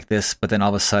or like this, but then all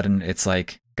of a sudden it's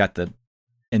like got the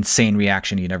insane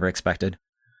reaction you never expected?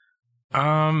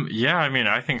 Yeah, I mean,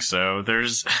 I think so.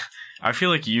 I feel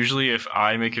like usually if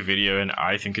I make a video and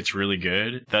I think it's really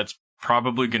good, that's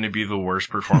probably going to be the worst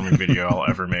performing video I'll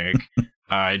ever make.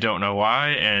 I don't know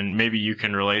why, and maybe you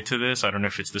can relate to this. I don't know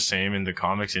if it's the same in the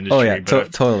comics industry. Oh, yeah,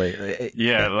 totally.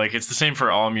 Yeah, like, it's the same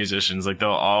for all musicians. Like, they'll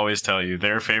always tell you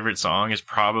their favorite song is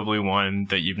probably one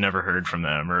that you've never heard from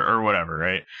them, or whatever,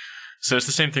 right? So it's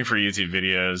the same thing for YouTube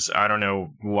videos. I don't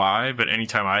know why, but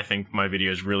anytime I think my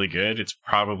video is really good, it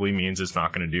probably means it's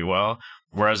not going to do well.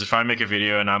 Whereas if I make a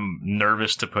video and I'm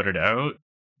nervous to put it out,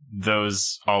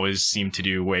 those always seem to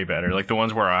do way better. Like, the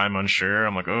ones where I'm unsure,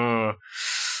 I'm like, oh,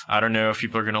 I don't know if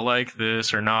people are going to like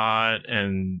this or not.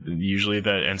 And usually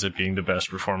that ends up being the best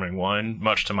performing one,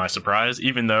 much to my surprise.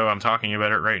 Even though I'm talking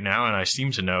about it right now and I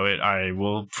seem to know it, I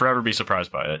will forever be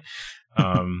surprised by it.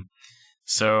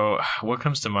 So what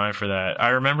comes to mind for that? I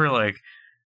remember, like,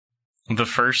 the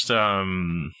first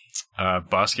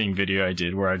busking video I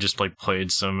did where I just, like,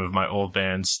 played some of my old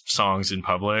band's songs in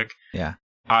public. Yeah.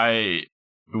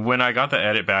 When I got the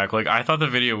edit back, like, I thought the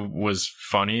video was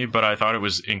funny, but I thought it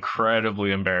was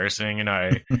incredibly embarrassing, and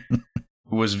I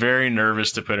was very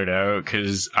nervous to put it out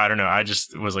because, I don't know, I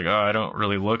just was like, oh, I don't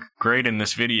really look great in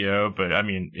this video. But I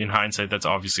mean, in hindsight, that's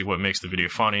obviously what makes the video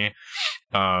funny.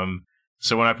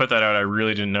 So when I put that out, I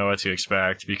really didn't know what to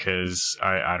expect because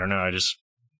I don't know,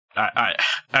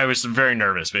 I was very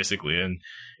nervous, basically, and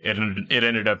it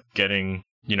ended up getting,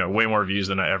 you know, way more views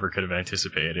than I ever could have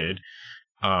anticipated.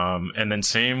 And then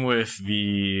same with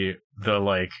the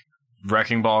like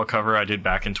Wrecking Ball cover I did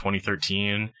back in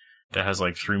 2013 that has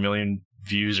like 3 million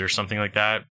views or something like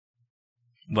that.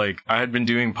 Like, I had been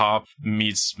doing pop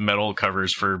meets metal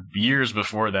covers for years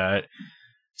before that,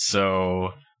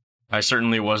 so I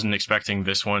certainly wasn't expecting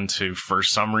this one to, for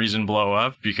some reason, blow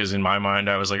up, because in my mind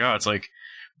I was like, oh, it's like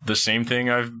the same thing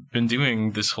I've been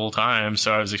doing this whole time,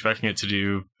 so I was expecting it to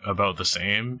do about the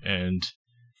same, and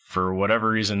for whatever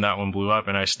reason, that one blew up,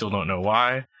 and I still don't know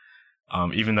why.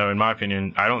 Even though, in my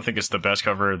opinion, I don't think it's the best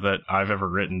cover that I've ever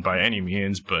written by any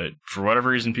means, but for whatever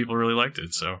reason, people really liked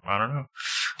it, so I don't know.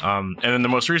 And then the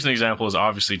most recent example is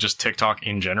obviously just TikTok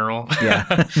in general.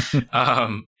 Yeah.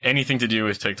 Anything to do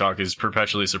with TikTok is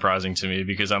perpetually surprising to me,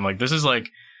 because I'm like, this is like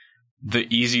the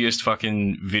easiest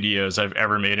fucking videos I've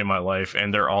ever made in my life,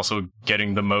 and they're also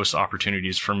getting the most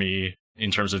opportunities for me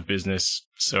in terms of business.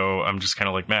 So I'm just kind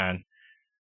of like, man,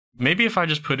 maybe if I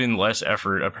just put in less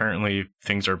effort, apparently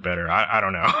things are better. I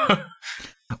don't know.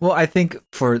 Well, I think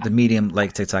for the medium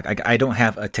like TikTok, I don't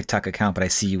have a TikTok account, but I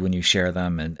see you when you share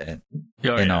them and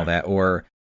all that. Or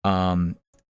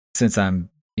since I'm,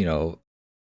 you know,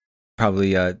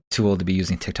 probably too old to be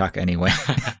using TikTok anyway.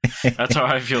 That's how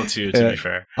I feel too, to be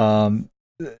fair.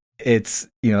 It's,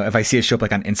 you know, if I see it show up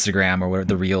like on Instagram or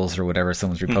the Reels or whatever,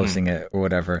 someone's reposting it or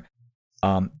whatever.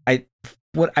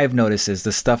 What I've noticed is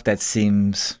the stuff that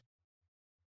seems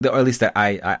or at least that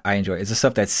I enjoy, is the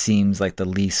stuff that seems like the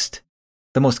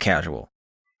most casual,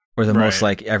 or the most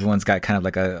like everyone's got kind of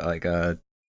like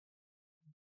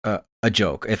a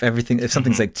joke. If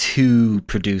something's like too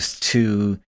produced,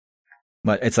 too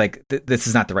much, it's like this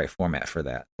is not the right format for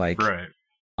that. Like,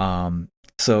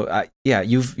 so yeah,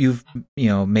 you've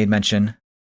made mention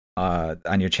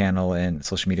on your channel and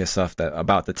social media stuff that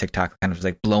about the TikTok kind of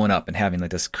like blowing up and having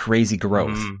like this crazy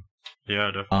growth.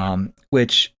 Yeah, definitely.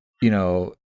 Which,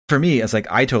 for me, it's like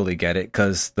I totally get it,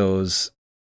 because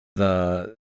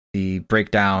the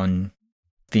breakdown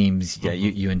themes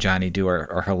you and Johnny do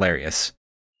are hilarious.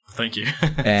 Thank you.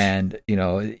 And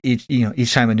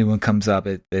each time a new one comes up,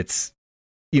 it's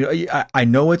I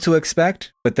know what to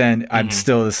expect, but then I'm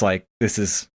still just like, this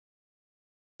is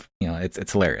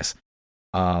it's hilarious.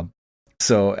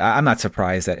 So I'm not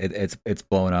surprised that it's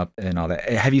blown up and all that.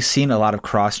 Have you seen a lot of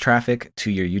cross traffic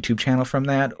to your YouTube channel from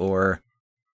that, or?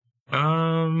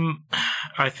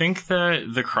 I think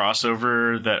that the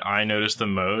crossover that I noticed the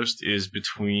most is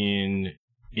between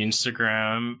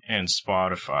Instagram and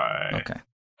Spotify. Okay.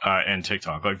 And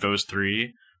TikTok. Like, those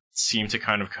three seem to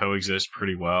kind of coexist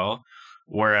pretty well.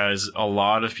 Whereas a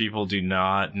lot of people do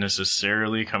not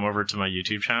necessarily come over to my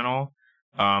YouTube channel,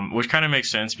 which kind of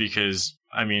makes sense because,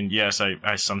 I mean, yes,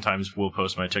 I sometimes will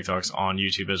post my TikToks on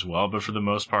YouTube as well, but for the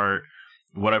most part,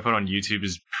 what I put on YouTube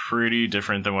is pretty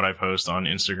different than what I post on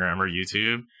Instagram or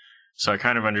YouTube. So I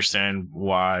kind of understand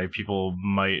why people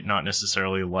might not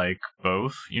necessarily like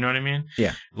both. You know what I mean?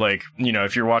 Yeah. Like,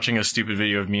 if you're watching a stupid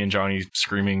video of me and Johnny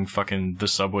screaming fucking the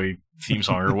Subway theme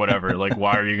song or whatever, like,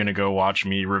 why are you going to go watch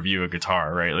me review a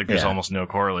guitar, right? Like, there's almost no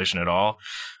correlation at all.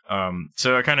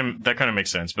 So that kind of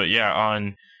makes sense. But yeah,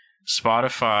 on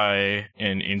Spotify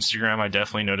and Instagram, I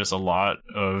definitely notice a lot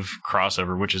of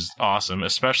crossover, which is awesome,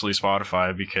 especially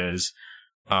Spotify, because,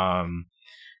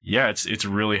 it's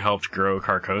really helped grow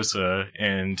Carcosa,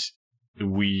 and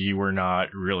we were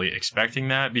not really expecting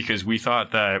that, because we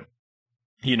thought that,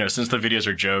 since the videos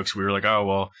are jokes, we were like, oh,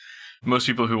 well, most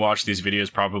people who watch these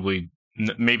videos probably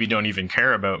maybe don't even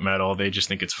care about metal. They just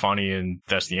think it's funny and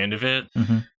that's the end of it.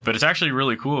 But it's actually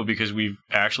really cool, because we've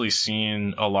actually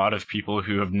seen a lot of people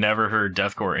who have never heard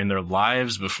deathcore in their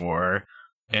lives before.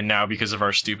 And now, because of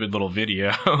our stupid little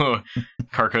video,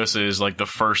 Carcosa is like the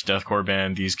first deathcore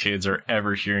band these kids are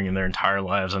ever hearing in their entire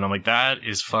lives. And I'm like, that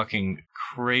is fucking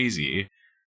crazy.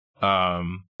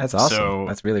 That's awesome. So,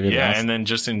 that's really, really awesome. And then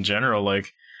just in general,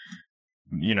 like,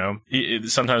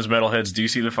 sometimes metalheads do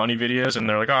see the funny videos and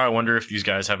they're like, oh, I wonder if these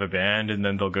guys have a band, and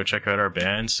then they'll go check out our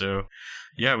band. So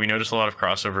yeah, we noticed a lot of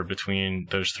crossover between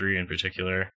those three in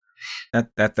particular.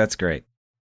 That's great.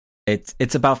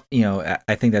 It's about,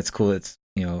 I think that's cool. It's,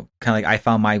 kind of like I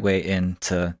found my way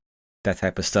into that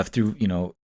type of stuff through,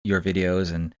 your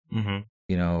videos, and,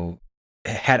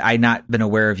 had I not been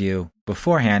aware of you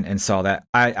beforehand and saw that,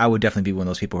 I would definitely be one of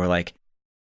those people who are like,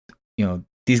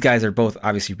 these guys are both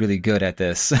obviously really good at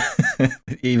this,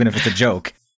 even if it's a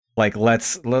joke. Like, what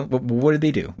did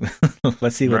they do?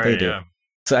 Let's see what they do. Yeah.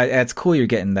 So it's cool you're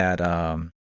getting that,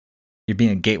 you're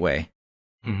being a gateway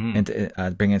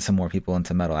and bringing some more people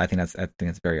into metal. I think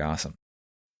that's very awesome.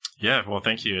 Yeah, well,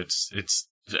 thank you. It's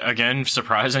again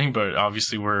surprising, but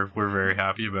obviously we're very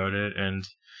happy about it, and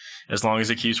as long as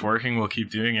it keeps working, we'll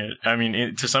keep doing it. I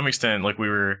mean, to some extent, like we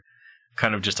were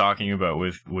kind of just talking about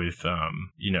with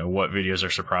what videos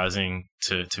are surprising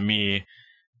to me.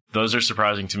 Those are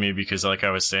surprising to me because, like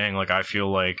I was saying, like I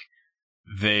feel like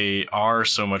they are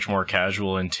so much more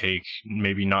casual and take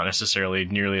maybe not necessarily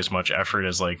nearly as much effort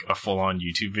as like a full-on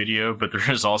YouTube video, but the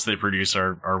results they produce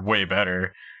are way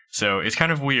better. So it's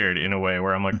kind of weird in a way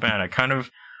where I'm like, man,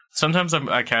 sometimes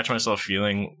I catch myself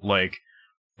feeling like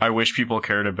I wish people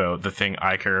cared about the thing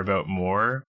I care about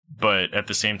more, but at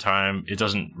the same time, it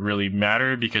doesn't really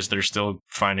matter because they're still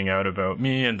finding out about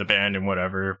me and the band and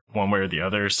whatever, one way or the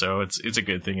other. So it's a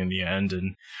good thing in the end.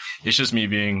 And it's just me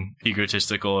being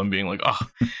egotistical and being like, oh,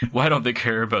 why don't they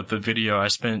care about the video I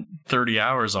spent 30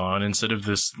 hours on instead of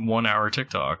this 1 hour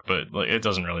TikTok? But like, it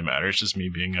doesn't really matter. It's just me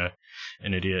being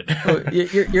an idiot. Well,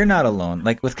 you're not alone.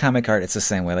 Like with comic art, it's the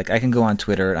same way. Like I can go on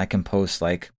Twitter and I can post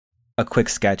like a quick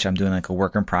sketch. I'm doing like a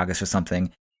work in progress or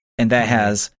something. And that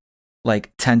has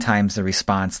like 10 times the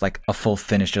response like a full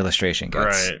finished illustration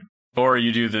gets. Right. Or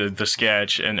you do the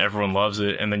sketch and everyone loves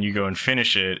it, and then you go and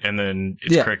finish it, and then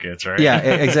it's crickets, right? Yeah,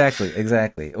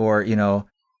 exactly. Or,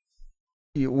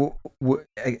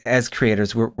 as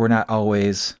creators, we're not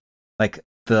always like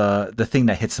the thing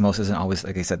that hits the most isn't always,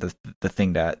 like I said, the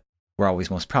thing that we're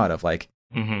always most proud of. Like,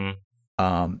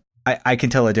 I can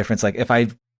tell a difference. Like if I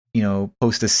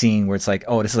post a scene where it's like,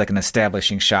 oh, this is like an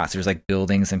establishing shot. So there's like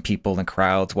buildings and people and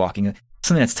crowds walking.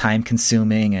 something that's time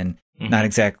consuming and Mm-hmm. not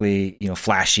exactly,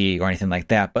 flashy or anything like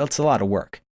that, but it's a lot of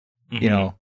work. Mm-hmm.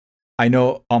 I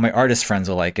know all my artist friends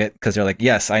will like it because they're like,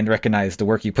 yes, I recognize the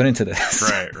work you put into this.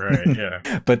 Right,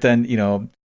 yeah. But then,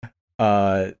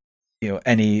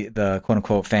 any the quote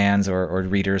unquote fans or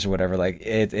readers or whatever, like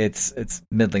it's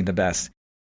middling the best.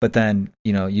 But then,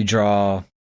 you draw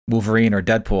Wolverine or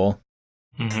Deadpool,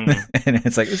 Mm-hmm. and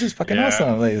it's like, this is fucking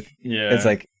awesome. Like, Yeah. it's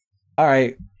like, all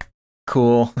right,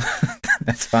 cool,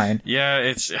 that's fine. Yeah,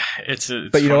 it's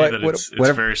But you know funny what? that it's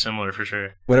Whatever- very similar for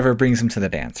sure. Whatever brings them to the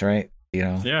dance, right?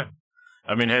 Yeah.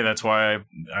 I mean, hey, that's why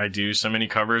I do so many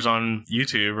covers on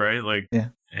YouTube, right? Like, Yeah.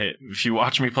 hey, if you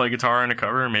watch me play guitar in a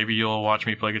cover, maybe you'll watch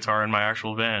me play guitar in my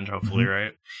actual band, hopefully,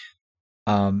 right?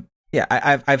 Yeah,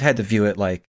 I've had to view it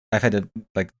like I've had to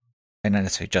like, and not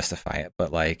necessarily justify it,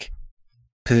 but like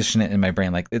position it in my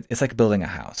brain like it's like building a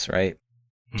house, right?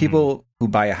 Mm-hmm. People who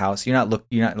buy a house, you're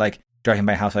not like driving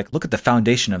by a house like, look at the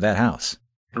foundation of that house.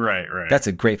 Right. That's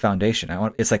a great foundation.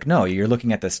 It's like, no, you're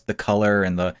looking at the color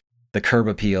and the curb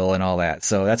appeal and all that.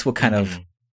 So that's what kind of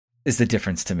is the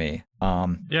difference to me.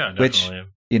 Yeah, which,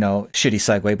 definitely.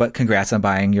 shitty segue, but congrats on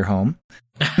buying your home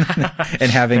and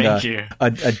having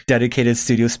a dedicated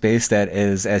studio space that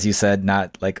is, as you said,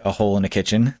 not like a hole in a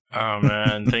kitchen. Oh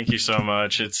man, thank you so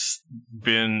much. It's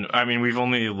been, I mean, we've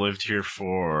only lived here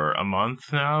for a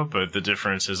month now, but the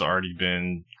difference has already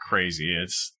been crazy.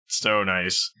 It's so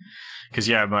nice. Cause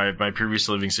yeah, my previous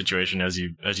living situation, as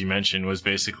you mentioned, was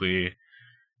basically,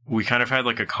 we kind of had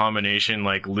like a combination,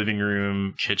 like living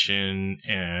room, kitchen,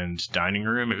 and dining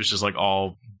room. It was just like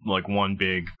all like one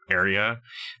big area.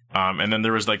 And then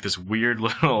there was like this weird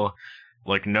little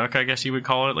like nook, I guess you would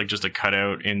call it, like just a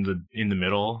cutout in the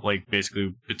middle, like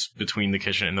basically it's between the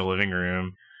kitchen and the living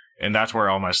room. And that's where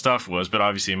all my stuff was. But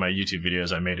obviously in my YouTube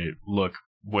videos, I made it look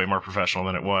way more professional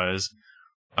than it was.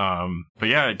 But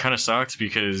yeah, it kind of sucked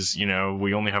because,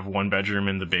 we only have one bedroom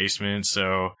in the basement.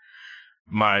 So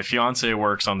my fiance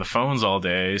works on the phones all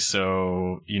day.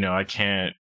 So,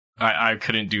 I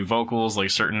couldn't do vocals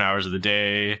like certain hours of the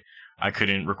day. I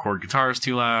couldn't record guitars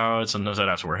too loud. Sometimes I'd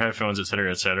have to wear headphones, et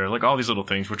cetera, like all these little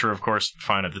things, which were of course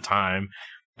fine at the time.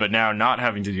 But now not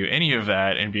having to do any of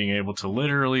that and being able to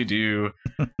literally do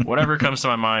whatever comes to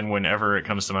my mind whenever it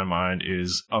comes to my mind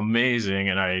is amazing.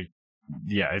 And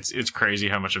it's crazy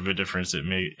how much of a difference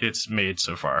it's made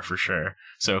so far, for sure.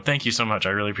 So thank you so much.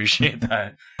 I really appreciate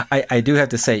that. I do have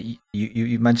to say,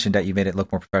 you mentioned that you made it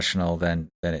look more professional than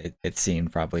it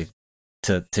seemed probably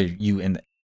to you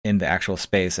in the actual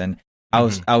space. And I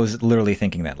was literally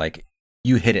thinking that like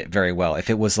you hit it very well. If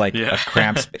it was like a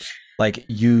cramped space, like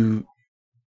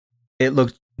it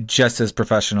looked just as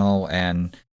professional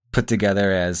and put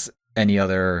together as any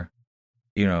other,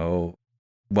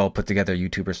 well put together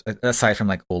YouTubers, aside from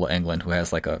like Ola Englund, who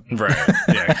has like a right.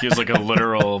 Yeah, he has like a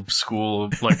literal school,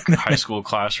 like high school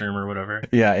classroom or whatever.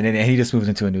 Yeah, and he just moved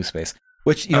into a new space,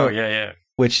 which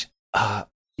which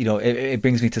it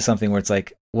brings me to something where it's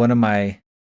like one of my,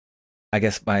 I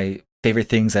guess my favorite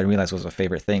things I realized was a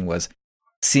favorite thing was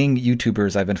seeing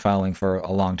YouTubers I've been following for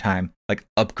a long time like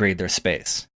upgrade their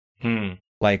space.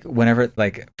 Like whenever,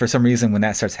 like for some reason when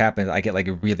that starts happening, I get like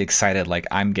really excited, like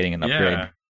I'm getting an upgrade. Yeah.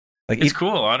 Like it's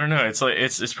cool. I don't know. It's like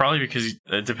it's probably because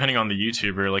depending on the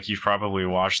YouTuber, like you've probably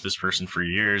watched this person for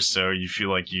years, so you feel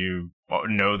like you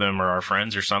know them or are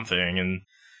friends or something. And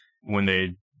when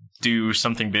they do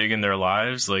something big in their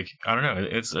lives, like I don't know,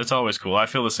 it's always cool. I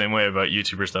feel the same way about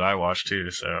YouTubers that I watch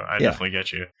too. So I definitely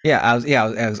get you. Yeah, I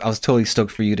was totally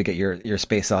stoked for you to get your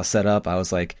space all set up. I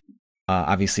was like,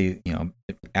 obviously,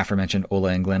 aforementioned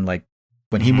Ola Englund, like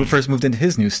when he first moved into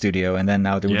his new studio, and then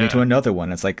now they're moving to another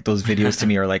one. It's like those videos to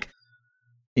me are like,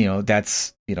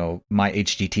 that's my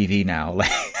HGTV now.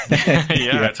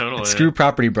 Like, totally. Screw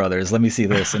Property Brothers. Let me see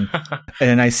this, and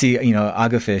then I see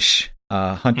Agafish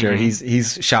Hunter.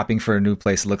 He's shopping for a new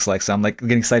place. It looks like, so I'm like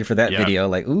getting excited for that video.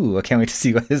 Like, ooh, I can't wait to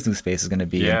see what his new space is going to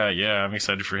be. Yeah, I'm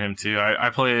excited for him too. I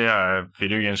play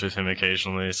video games with him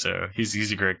occasionally, so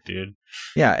he's a great dude.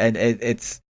 Yeah, and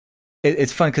it's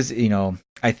fun because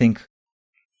I think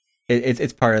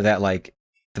it's part of that, like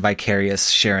the vicarious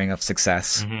sharing of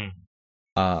success.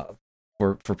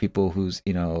 For people whose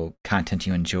content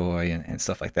you enjoy and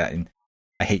stuff like that. And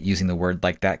I hate using the word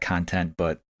like that, content,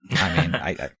 but I mean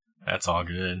I that's all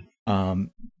good.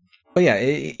 But yeah,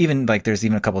 even like there's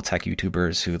even a couple tech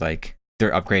YouTubers who like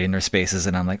they're upgrading their spaces,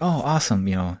 and I'm like, oh, awesome,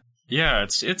 Yeah,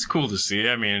 it's cool to see.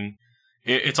 I mean,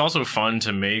 it's also fun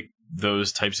to make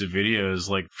those types of videos.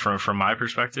 Like from my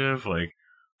perspective, like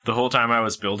the whole time I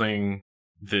was building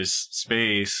this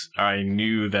space, I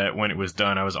knew that when it was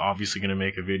done, I was obviously going to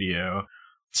make a video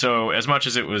So as much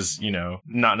as it was,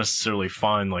 not necessarily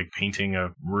fun, like painting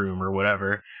a room or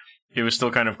whatever, it was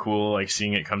still kind of cool, like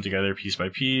seeing it come together piece by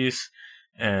piece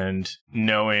and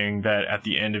knowing that at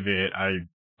the end of it, I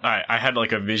had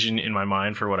like a vision in my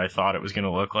mind for what I thought it was going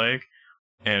to look like.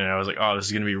 And I was like, oh, this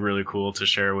is going to be really cool to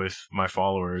share with my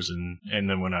followers. And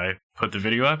then when I put the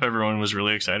video up, everyone was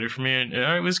really excited for me, and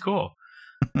it was cool.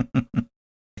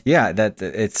 Yeah, that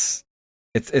it's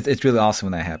really awesome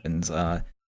when that happens. I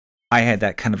had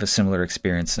that kind of a similar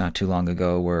experience not too long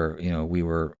ago where, we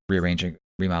were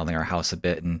remodeling our house a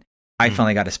bit, and I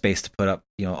finally got a space to put up,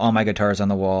 all my guitars on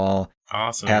the wall.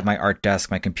 Awesome. Have my art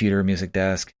desk, my computer, music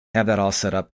desk, have that all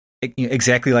set up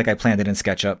exactly like I planned it in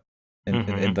SketchUp. In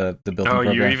the built-in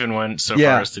program. You even went so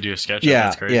far as to do a SketchUp.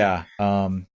 That's crazy. Yeah.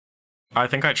 I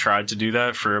think I tried to do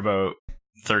that for about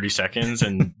 30 seconds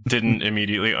and didn't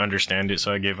immediately understand it,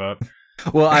 so I gave up.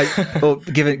 Well,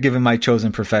 given my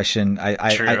chosen profession,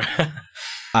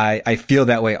 I feel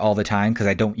that way all the time because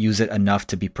I don't use it enough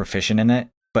to be proficient in it,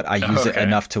 but I use it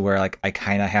enough to where like I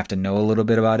kind of have to know a little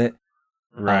bit about it.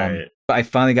 Right. But I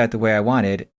finally got the way I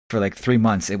wanted for like 3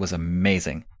 months. It was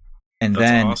amazing. And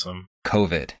then awesome.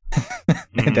 COVID.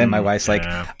 And then my wife's like,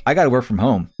 I got to work from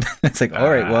home. It's like, all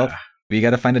right, well, we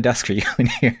got to find a desk for you in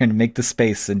here and make the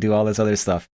space and do all this other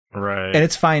stuff. Right. And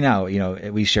it's fine now.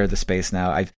 We share the space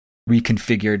now. I've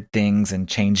reconfigured things and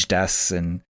changed desks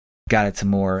and got it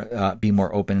to be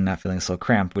more open and not feeling so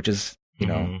cramped, which is,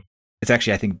 it's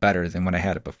actually, I think, better than when I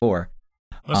had it before.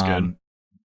 That's good.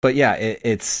 But yeah,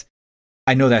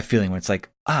 I know that feeling when it's like,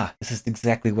 this is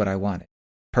exactly what I wanted.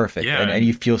 Perfect. Yeah. And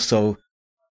you feel so,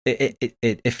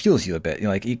 it fuels you a bit,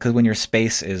 like, because when your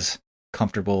space is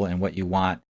comfortable and what you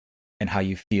want and how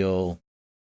you feel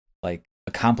like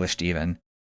accomplished even.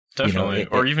 Definitely.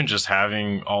 Or even just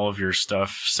having all of your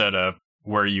stuff set up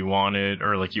where you want it,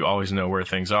 or like you always know where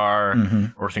things are,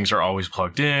 or things are always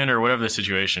plugged in, or whatever the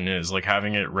situation is, like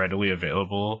having it readily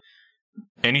available.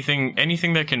 Anything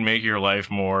that can make your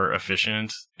life more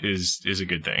efficient is a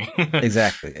good thing.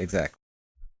 Exactly.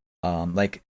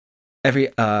 Like every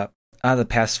out of the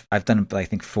past, I've done I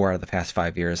think 4 out of the past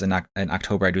 5 years. In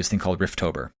October, I do this thing called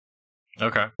Rifftober.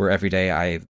 Okay. Where every day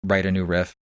I write a new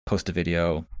riff, post a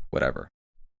video, whatever.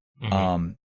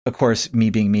 Of course,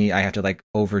 me being me, I have to like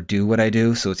overdo what I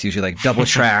do, so it's usually like double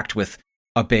tracked with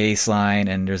a bass line,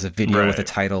 and there's a video with a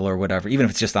title or whatever, even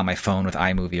if it's just on my phone with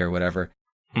iMovie or whatever.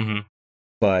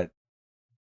 But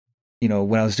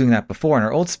when I was doing that before in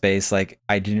our old space, like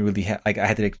I didn't really have, like I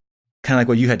had to kind of like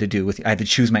what you had to do I had to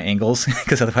choose my angles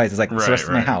because otherwise it's like it's the rest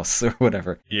of my house or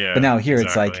whatever. Yeah. But now here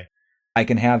it's like I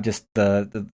can have just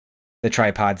the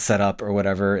tripod set up or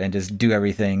whatever and just do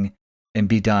everything and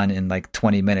be done in like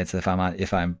 20 minutes if I work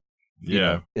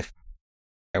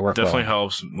definitely well.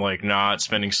 Helps like not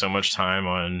spending so much time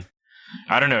on,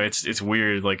 I don't know, it's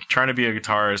weird, like trying to be a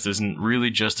guitarist isn't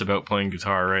really just about playing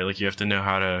guitar, right? Like you have to know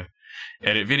how to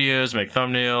edit videos, make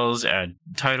thumbnails, add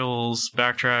titles,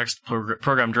 backtracks,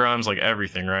 program drums, like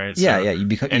everything, right? Yeah, so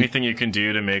yeah. Anything you can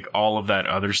do to make all of that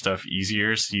other stuff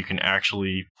easier so you can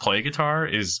actually play guitar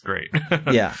is great.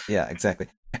 yeah, exactly.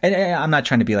 And I'm not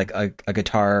trying to be like a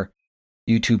guitar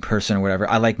YouTube person or whatever.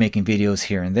 I like making videos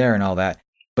here and there and all that,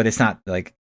 but it's not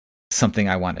like something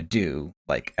I want to do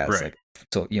like as like,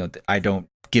 so I don't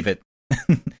give it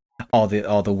all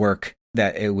the work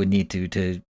that it would need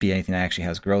to be anything that actually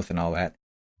has growth and all that.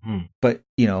 But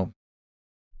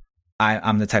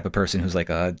I'm the type of person who's like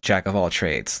a jack of all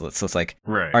trades. So it's like,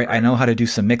 all right, I know how to do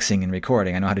some mixing and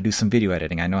recording. I know how to do some video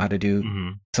editing. I know how to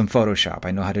do some Photoshop.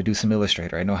 I know how to do some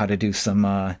Illustrator. I know how to do some.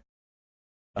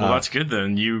 Well, that's good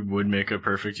then. You would make a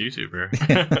perfect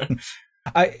YouTuber.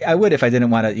 I would if I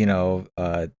didn't want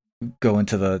to go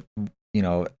into the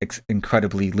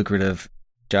incredibly lucrative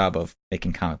job of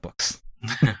making comic books.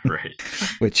 Right.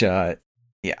 Which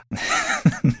yeah.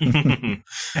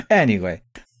 Anyway,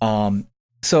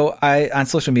 so on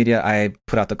social media I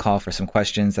put out the call for some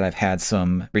questions and I've had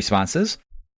some responses.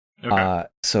 Okay.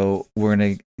 So we're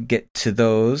gonna get to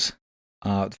those.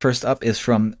 First up is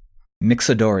from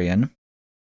Mixadorian.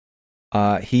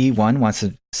 He wants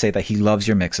to say that he loves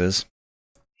your mixes,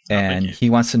 and he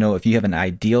wants to know if you have an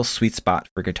ideal sweet spot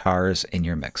for guitars in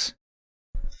your mix.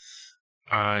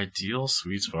 Ideal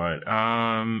sweet spot.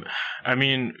 I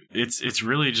mean, it's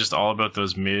really just all about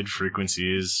those mid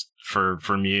frequencies for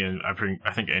me, and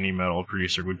I think any metal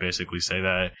producer would basically say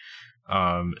that.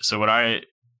 So what I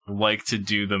like to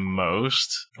do the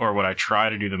most, or what I try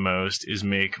to do the most, is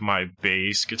make my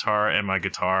bass guitar and my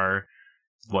guitar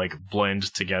like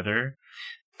blend together,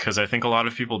 because I think a lot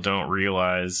of people don't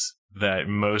realize that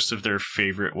most of their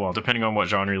favorite, well, depending on what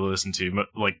genre you listen to,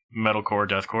 like metalcore,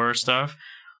 deathcore stuff,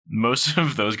 most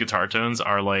of those guitar tones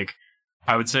are like,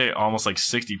 I would say almost like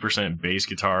 60% bass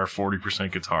guitar,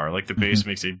 40% guitar. Like the bass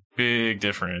makes a big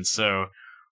difference. So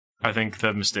I think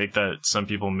the mistake that some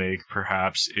people make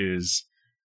perhaps is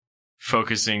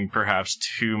focusing perhaps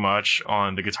too much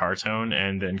on the guitar tone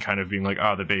and then kind of being like,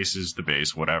 oh, the bass is the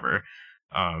bass, whatever.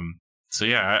 So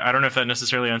yeah, I don't know if that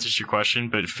necessarily answers your question,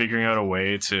 but figuring out a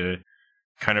way to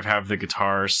kind of have the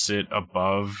guitar sit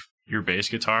above your bass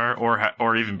guitar,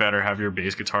 or even better, have your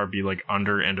bass guitar be like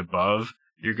under and above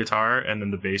your guitar, and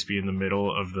then the bass be in the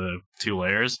middle of the two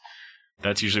layers.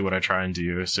 That's usually what I try and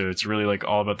do. So it's really like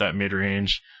all about that mid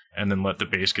range, and then let the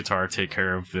bass guitar take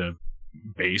care of the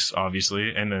bass,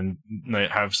 obviously, and then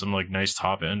have some like nice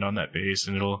top end on that bass,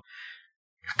 and it'll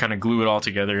kind of glue it all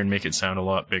together and make it sound a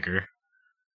lot bigger.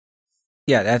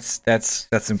 Yeah, that's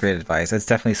some great advice. That's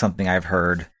definitely something I've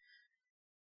heard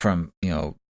from,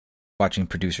 watching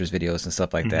producers' videos and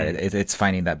stuff like that. It's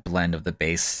finding that blend of the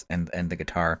bass and the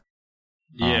guitar.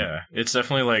 Yeah, it's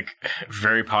definitely like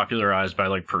very popularized by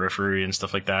like Periphery and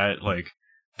stuff like that. Like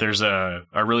there's a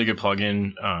really good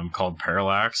plugin called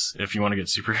Parallax, if you want to get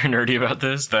super nerdy about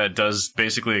this, that does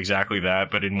basically exactly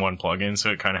that, but in one plugin.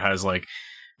 So it kind of has like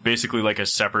basically like a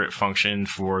separate function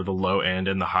for the low end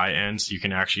and the high end. So you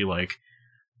can actually like,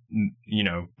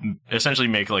 essentially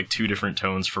make like two different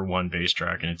tones for one bass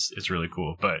track, and it's really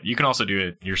cool. But you can also do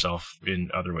it yourself in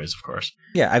other ways, of course.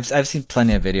 Yeah, I've seen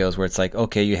plenty of videos where it's like,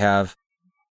 okay, you have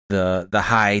the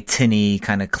high tinny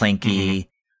kind of clanky,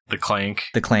 the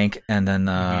clank, and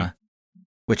then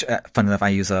which fun enough, I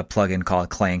use a plugin called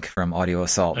Clank from Audio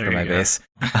Assault for my bass,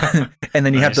 and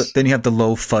then you have the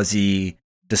low fuzzy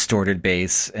distorted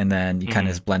bass, and then you kind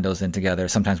of just blend those in together,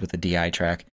 sometimes with the DI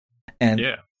track, and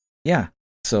yeah.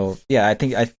 So yeah, I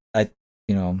think I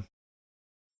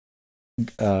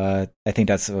think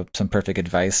that's some perfect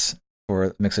advice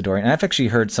for Mixadorian. And I've actually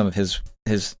heard some of his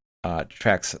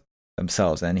tracks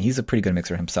themselves, and he's a pretty good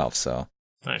mixer himself. So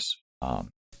nice.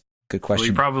 Good question. Well,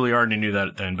 you probably already knew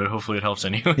that then, but hopefully it helps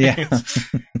anyway. Yeah.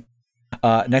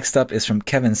 Next up is from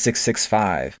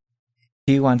Kevin665.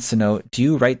 He wants to know: do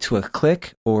you write to a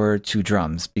click or to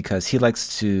drums? Because he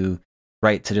likes to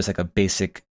write to just like a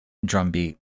basic drum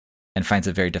beat, and finds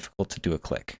it very difficult to do a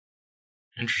click.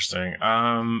 Interesting.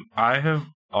 I have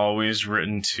always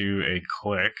written to a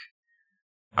click.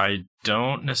 I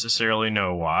don't necessarily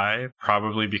know why.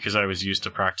 Probably because I was used to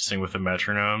practicing with a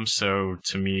metronome. So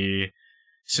to me,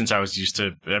 since I was used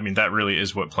to, that really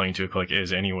is what playing to a click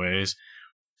is anyways.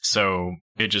 So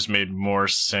it just made more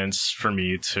sense for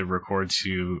me to record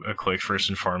to a click first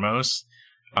and foremost.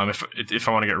 If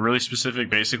I want to get really specific,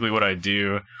 basically what I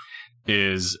do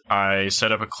is I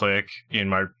set up a click in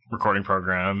my recording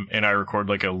program, and I record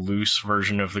like a loose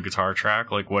version of the guitar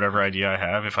track, like whatever idea I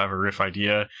have. If I have a riff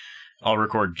idea, I'll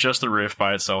record just the riff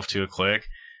by itself to a click,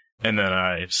 and then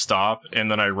I stop, and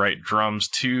then I write drums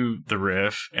to the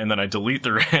riff, and then I delete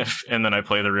the riff, and then I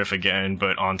play the riff again,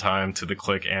 but on time to the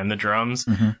click and the drums.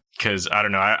 Because I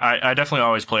don't know, I definitely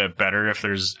always play it better if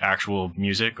there's actual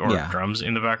music or drums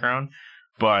in the background,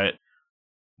 but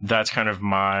that's kind of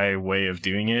my way of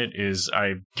doing it. Is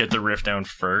I get the riff down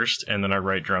first, and then I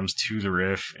write drums to the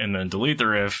riff, and then delete the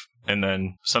riff, and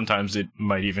then sometimes it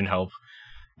might even help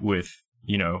with,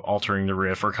 altering the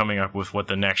riff or coming up with what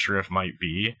the next riff might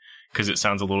be, because it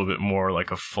sounds a little bit more like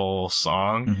a full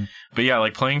song. But yeah,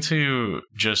 like playing to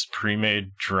just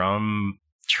pre-made drum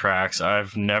tracks,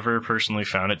 I've never personally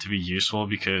found it to be useful,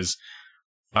 because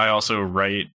I also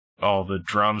write all the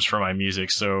drums for my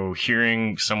music, so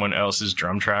hearing someone else's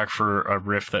drum track for a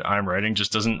riff that I'm writing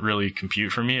just doesn't really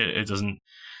compute for me. It doesn't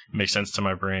make sense to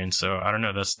my brain. So I don't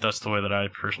know, that's the way that I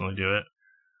personally do it.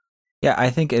 Yeah, I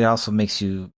think it also makes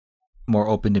you more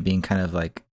open to being kind of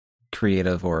like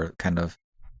creative, or kind of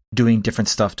doing different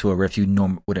stuff to a riff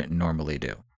you wouldn't normally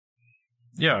do.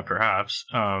 Yeah, perhaps.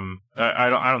 I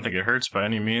don't think it hurts by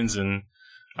any means, and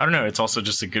I don't know, it's also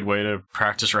just a good way to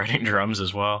practice writing drums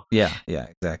as well. Yeah,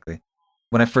 exactly.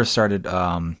 When I first started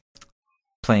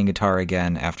playing guitar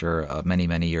again after a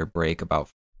many year break about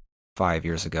 5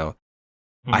 years ago,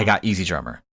 I got Easy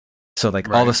Drummer. So like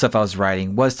all the stuff I was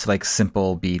writing was to like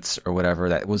simple beats or whatever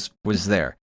that was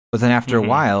there. But then after a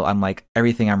while, I'm like,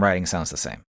 everything I'm writing sounds the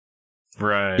same.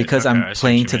 Right. Because I'm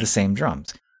playing to the same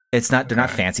drums. It's not, they're not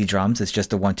fancy drums. It's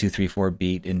just a 1, 2, 3, 4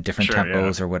 beat in different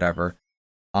tempos or whatever.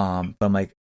 But I'm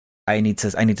like, I need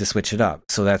to switch it up.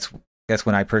 So that's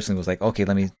when I personally was like, okay,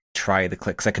 let me try the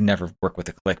click. 'Cause I could never work with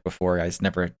a click before. I just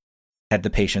never had the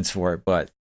patience for it.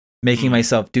 But making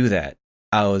myself do that,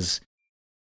 I was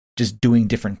just doing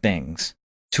different things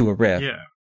to a riff. Yeah.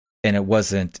 And it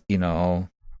wasn't, it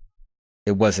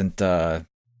was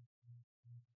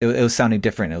sounding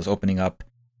different. It was opening up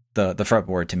the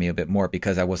fretboard to me a bit more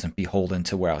because I wasn't beholden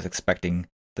to where I was expecting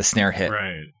the snare hit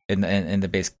Right. in the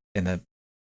bass and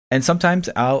sometimes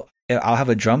I'll have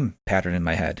a drum pattern in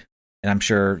my head, and I'm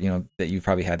sure that you've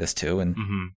probably had this too, and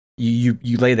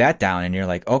you lay that down and you're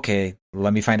like, okay,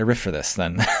 let me find a riff for this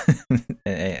then.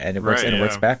 and it works, it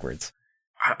works backwards.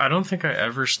 I don't think I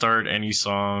ever start any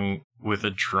song with a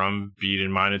drum beat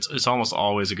in mind. It's almost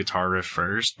always a guitar riff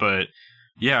first, but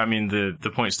yeah, I mean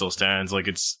the point still stands. Like,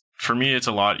 for me it's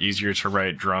a lot easier to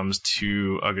write drums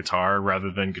to a guitar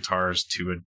rather than guitars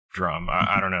to a drum.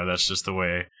 I don't know, that's just the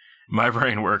way my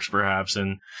brain works perhaps.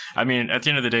 And I mean, at the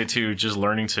end of the day too, just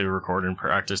learning to record and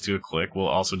practice to a click will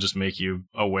also just make you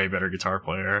a way better guitar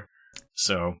player.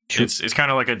 So it's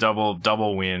kind of like a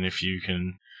double win if you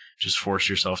can just force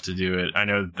yourself to do it. I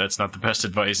know that's not the best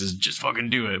advice, is just fucking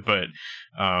do it, but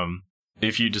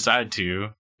if you decide to,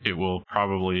 it will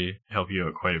probably help you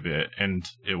out quite a bit, and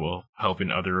it will help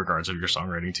in other regards of your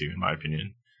songwriting too, in my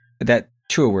opinion. That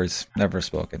truer words never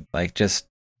spoken. Like, just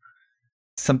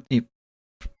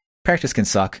practice can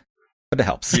suck, but it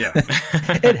helps. Yeah.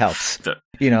 It helps. To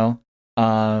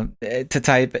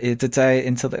tie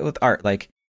into with art, like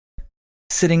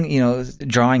sitting,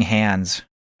 drawing hands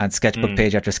on sketchbook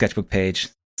page after sketchbook page.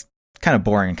 It's kind of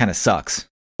boring and kind of sucks,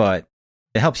 but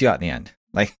it helps you out in the end.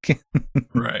 Like,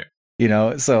 right.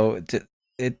 So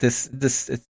it's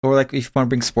or like if you want to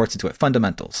bring sports into it,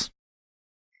 fundamentals,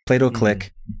 play to a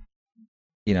click,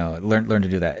 learn to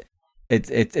do that.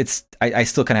 I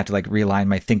still kind of have to like realign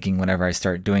my thinking whenever I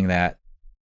start doing that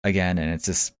again, and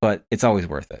but it's always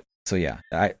worth it. So yeah,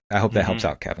 I hope that helps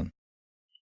out, Kevin.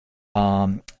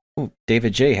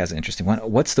 David J has an interesting one.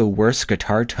 What's the worst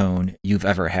guitar tone you've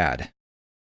ever had?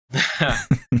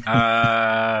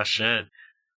 Shit.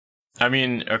 I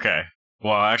mean, okay.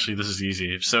 Well, actually, this is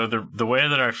easy. So the way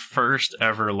that I first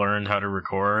ever learned how to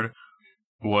record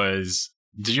was,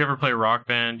 did you ever play Rock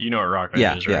Band? You know what Rock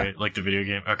Band is, right? Yeah. Like the video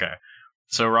game? Okay.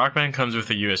 So Rock Band comes with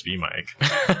a USB mic.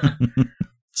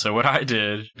 So what I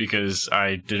did, because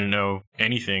I didn't know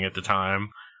anything at the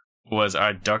time, was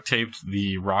I duct taped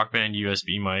the Rock Band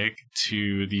USB mic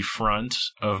to the front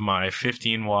of my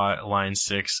 15-watt Line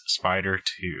 6 Spider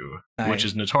 2, which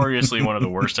is notoriously one of the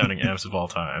worst sounding amps of all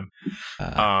time.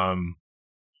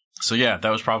 So yeah, that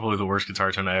was probably the worst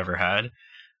guitar tone I ever had.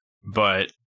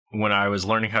 But when I was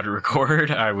learning how to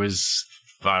record, I was,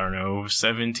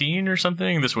 17 or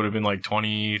something. This would have been like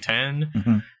 2010.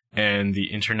 Mm-hmm. And the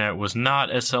internet was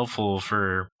not as helpful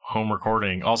for home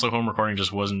recording. Also, home recording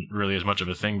just wasn't really as much of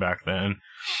a thing back then.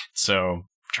 So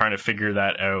trying to figure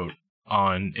that out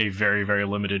on a very, very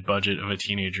limited budget of a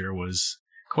teenager was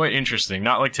quite interesting.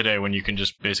 Not like today when you can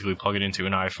just basically plug it into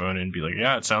an iPhone and be like,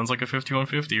 yeah, it sounds like a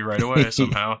 5150 right away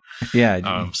somehow.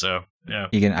 Yeah. So, yeah.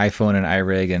 You can iPhone and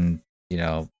iRig and,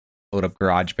 load up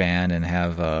GarageBand and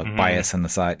have a bias on the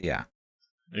side. Yeah.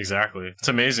 Exactly. It's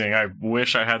amazing. I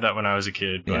wish I had that when I was a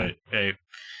kid, but hey.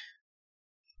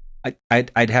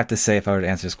 I'd have to say, if I were to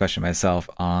answer this question myself,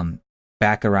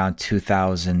 back around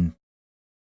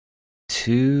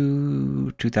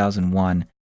 2002, 2001,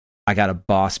 I got a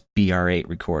Boss BR8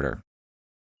 recorder.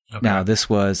 Okay. Now, this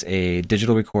was a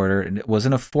digital recorder, and it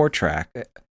wasn't a 4-track,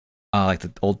 like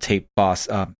the old tape Boss.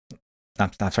 Not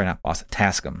Boss,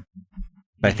 Tascam.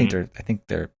 But I think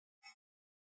they're.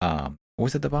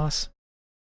 Was it the Boss?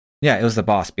 Yeah, it was the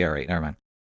Boss BR8. Never mind.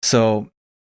 So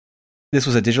this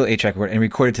was a digital 8-track recorder and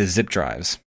recorded to zip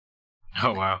drives.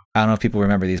 Oh, wow. I don't know if people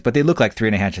remember these, but they look like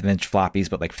 3.5-inch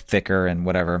floppies, but like thicker and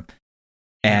whatever.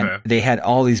 And they had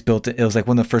all these built-in. It was like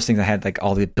one of the first things that had like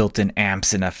all the built-in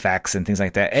amps and effects and things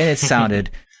like that. And it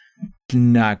sounded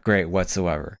not great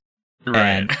whatsoever.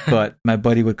 Right. But my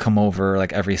buddy would come over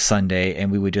like every Sunday,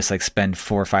 and we would just like spend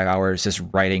 4 or 5 hours just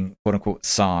writing quote unquote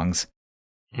songs.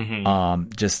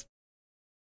 Just,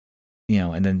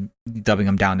 and then dubbing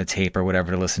them down to tape or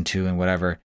whatever to listen to and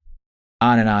whatever,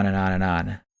 on and on and on and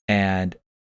on. And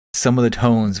some of the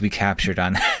tones we captured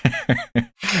on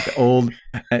the old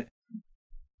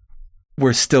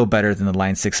were still better than the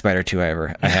Line 6 Spider 2 I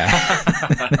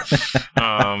had.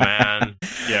 Oh man.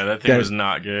 Yeah, that thing was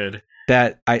not good.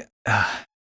 I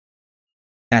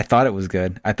thought it was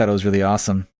good. I thought it was really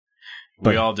awesome.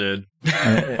 We all did.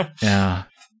 Yeah.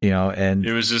 And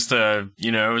it was just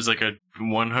it was like a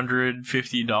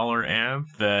 $150 amp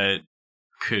that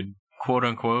could quote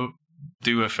unquote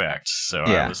do effects. So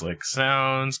I was like,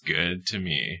 sounds good to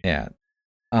me. Yeah.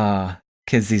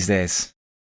 Kids these days.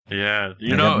 Yeah.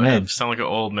 I sound like an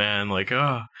old man. Like,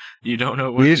 you don't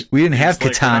know what we didn't have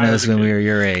katanas when we were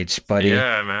your age, buddy.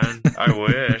 Yeah, man. I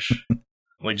wish.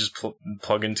 Like, just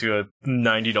plug into a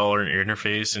 $90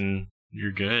 interface and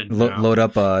you're good. Load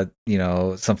up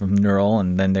something from Neural,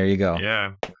 and then there you go.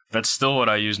 Yeah. That's still what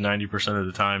I use 90% of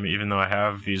the time, even though I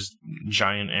have these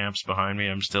giant amps behind me.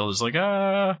 I'm still just like,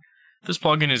 this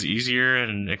plugin is easier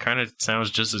and it kind of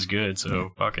sounds just as good, so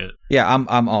fuck it. Yeah,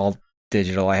 I'm all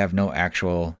digital. I have no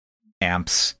actual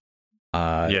amps.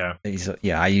 I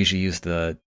usually use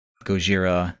the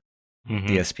Gojira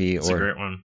DSP It's a great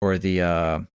one. or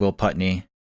the Will Putney.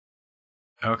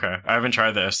 Okay, I haven't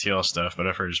tried the STL stuff, but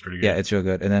I've heard it's pretty good. Yeah, it's real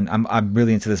good. And then I'm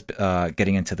really into this,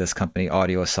 getting into this company,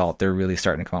 Audio Assault. They're really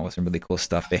starting to come out with some really cool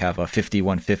stuff. They have a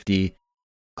 5150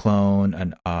 clone,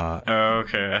 and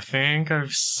okay, I think I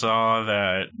saw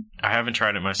that. I haven't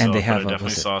tried it myself, and they have but I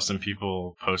definitely saw some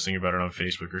people posting about it on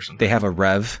Facebook or something. They have a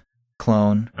Rev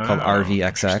clone called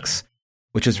RVXX,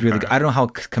 which is really good. I don't know how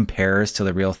it compares to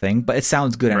the real thing, but it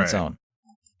sounds good on its own.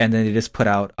 And then they just put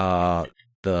out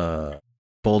the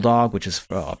Bulldog, which is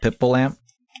a Pitbull amp.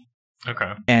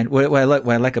 Okay. And what I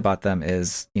like about them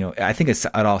is, I think it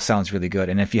all sounds really good.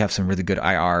 And if you have some really good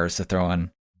IRs to throw in,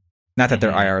 not that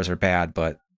their IRs are bad,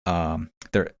 but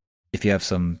if you have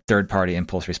some third-party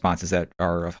impulse responses that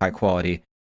are of high quality,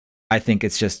 I think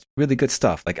it's just really good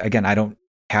stuff. Like, again, I don't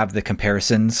have the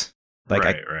comparisons,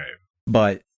 right.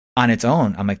 But on its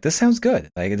own, I'm like, this sounds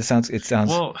good. Like, it sounds.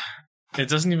 Well, it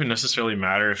doesn't even necessarily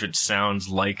matter if it sounds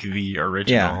like the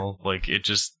original. Yeah. Like, it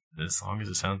just, as long as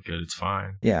it sounds good, it's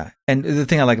fine. Yeah. And the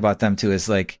thing I like about them too is,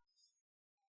 like,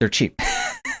 they're cheap.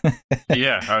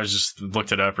 Yeah, I was just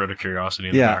looked it up out of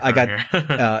curiosity. I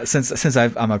got since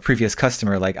I'm a previous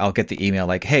customer, like, I'll get the email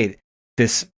like, hey,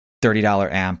 this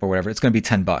 $30 amp or whatever, it's going to be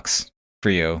 $10 for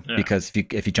you because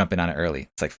if you jump in on it early.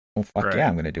 It's like, oh fuck yeah,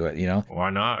 I'm going to do it.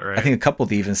 Why not? Right. I think a couple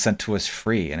they even sent to us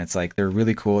free, and it's like, they're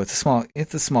really cool. It's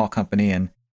a small company and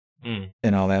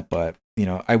all that, but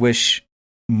I wish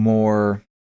more.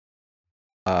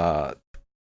 I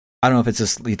don't know if it's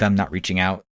just them not reaching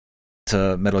out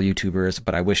to metal YouTubers,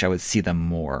 but I wish I would see them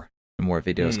more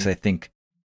videos, because I think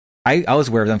I was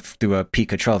aware of them through a Pete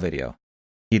Cottrell video.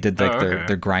 He did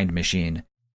their grind machine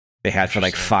they had for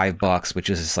like $5,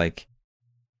 which is just like,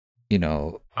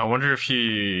 I wonder if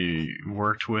he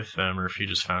worked with them or if he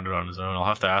just found it on his own. I'll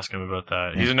have to ask him about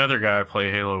that. He's another guy I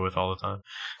play Halo with all the time.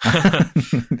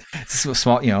 It's a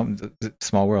small,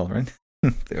 small world, right?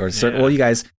 Well, you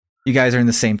guys are in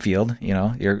the same field.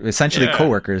 You're essentially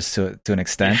coworkers to an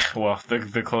extent. Well,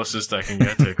 the closest I can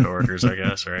get to coworkers, I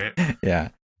guess, right? Yeah,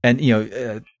 and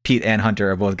Pete and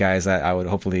Hunter are both guys that I would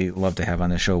hopefully love to have on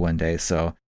the show one day.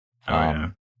 So,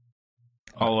 I'll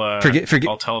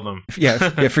tell them. Yeah,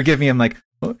 forgive me. I'm like,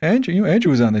 well, Andrew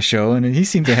was on the show, and he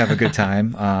seemed to have a good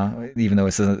time, even though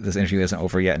this interview isn't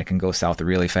over yet, and it can go south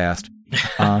really fast.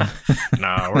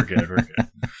 Nah, we're good.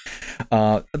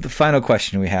 The final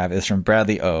question we have is from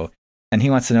Bradley O, and he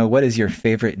wants to know, what is your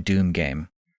favorite Doom game?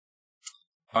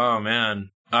 Oh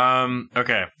man.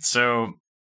 Okay, so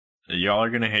y'all are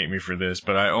gonna hate me for this,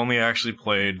 but I only actually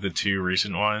played the two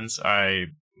recent ones. I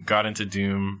got into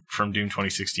Doom from Doom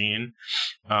 2016.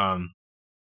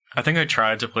 I think I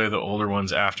tried to play the older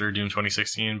ones after Doom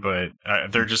 2016, but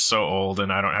they're just so old,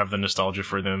 and I don't have the nostalgia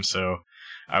for them, so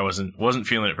I wasn't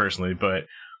feeling it personally. But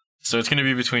so it's going to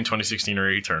be between 2016 or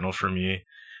Eternal for me.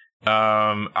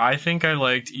 I think I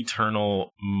liked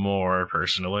Eternal more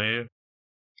personally,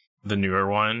 the newer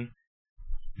one.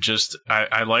 Just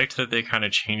I liked that they kind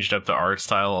of changed up the art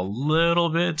style a little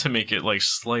bit to make it like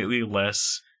slightly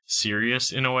less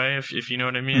serious in a way, if you know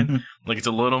what I mean. Mm-hmm. Like, it's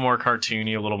a little more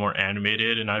cartoony, a little more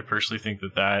animated, and I personally think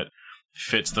that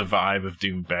fits the vibe of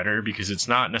Doom better, because it's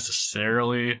not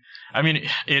necessarily, I mean,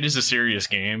 it is a serious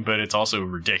game, but it's also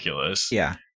ridiculous.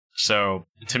 Yeah. So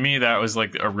to me, that was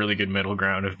like a really good middle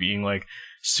ground of being like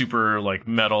super like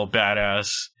metal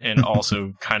badass and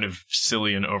also kind of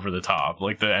silly and over the top.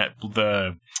 Like the what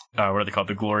are they called?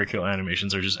 The glory kill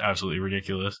animations are just absolutely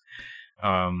ridiculous.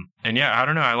 And yeah, I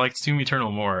don't know. I liked Doom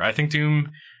Eternal more. I think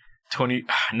Doom 20.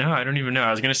 No, I don't even know.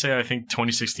 I was gonna say I think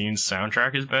 2016's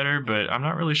soundtrack is better, but I'm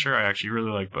not really sure. I actually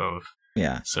really like both.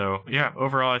 Yeah. So yeah,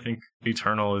 overall, I think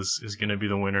Eternal is gonna be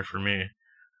the winner for me.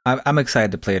 I'm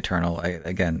excited to play Eternal. I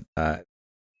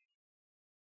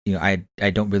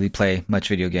don't really play much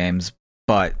video games,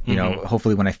 but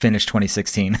hopefully when I finish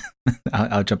 2016,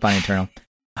 I'll jump on Eternal.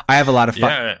 I have a lot of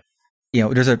fun.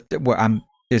 Yeah.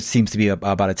 It seems to be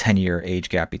about a 10-year age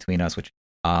gap between us, which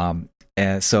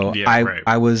and so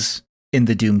I was in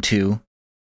the Doom 2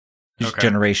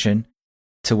 generation,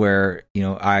 to where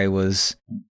I was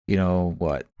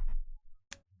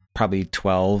probably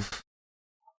 12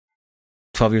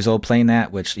 years old playing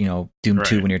that, which Doom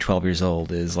 2 when you're 12 years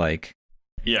old is like,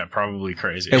 yeah, probably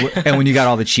crazy. And when you got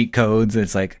all the cheat codes,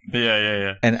 it's like,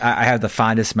 yeah. And I have the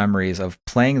fondest memories of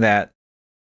playing that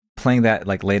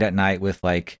like late at night with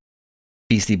like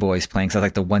Beastie Boys playing. So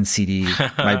like the one CD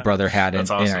my brother had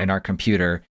awesome. in our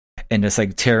computer, and just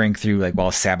like tearing through like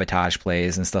while Sabotage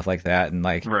plays and stuff like that, and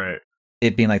like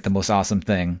it being like the most awesome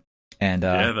thing. And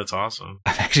yeah, that's awesome.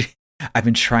 I've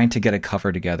been trying to get a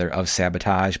cover together of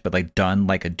Sabotage, but like done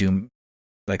like a Doom,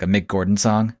 like a Mick Gordon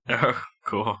song. Oh,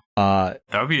 cool. That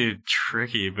would be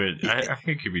tricky, but I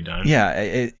think it could be done.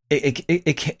 Yeah,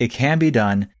 it can be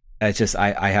done. It's just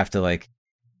I have to like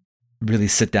really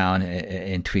sit down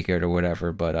and tweak it or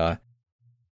whatever. But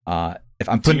if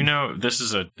I'm putting, this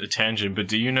is a tangent, but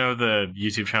do you know the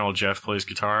YouTube channel Jeff Plays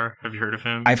Guitar? Have you heard of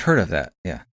him? I've heard of that.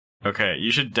 Yeah. Okay,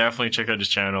 you should definitely check out his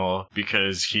channel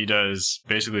because he does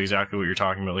basically exactly what you're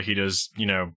talking about. Like he does,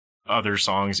 other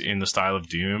songs in the style of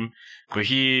Doom, but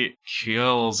he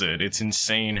kills it. It's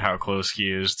insane how close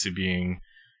he is to being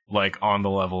like on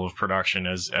the level of production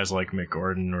as like Mick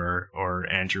Gordon or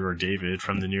Andrew or David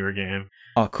from the newer game.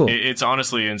 Oh, cool. It's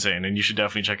honestly insane, and you should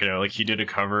definitely check it out. Like he did a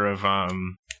cover of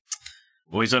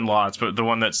well, he's done lots, but the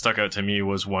one that stuck out to me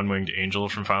was One Winged Angel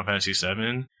from Final Fantasy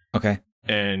VII. Okay.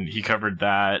 And he covered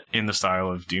that in the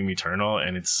style of Doom Eternal,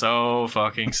 and it's so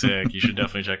fucking sick. You should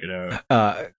definitely check it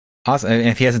out. Awesome. And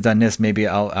if he hasn't done this, maybe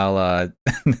I'll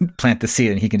plant the seed,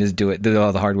 and he can just do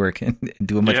all the hard work and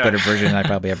do a much better version than I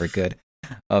probably ever could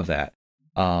of that.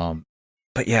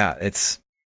 But yeah,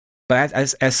 but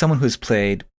as someone who's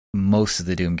played most of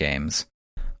the Doom games,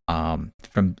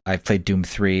 I've played Doom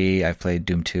 3, I've played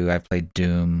Doom 2, I've played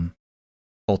Doom,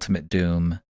 Ultimate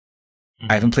Doom.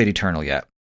 I haven't played Eternal yet.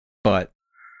 But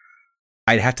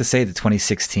I'd have to say the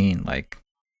 2016, like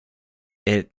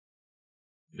it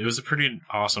was a pretty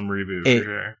awesome reboot for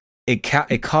sure.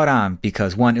 It caught on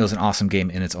because one, it was an awesome game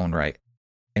in its own right,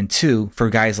 and two, for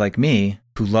guys like me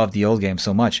who love the old game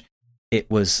so much,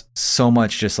 it was so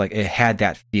much just like it had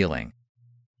that feeling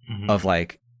of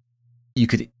like you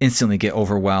could instantly get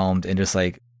overwhelmed and just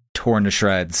like torn to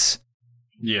shreds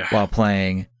while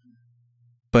playing,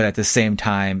 but at the same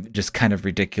time just kind of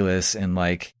ridiculous and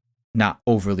like not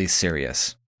overly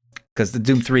serious, because the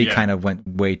Doom 3 kind of went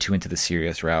way too into the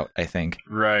serious route, I think.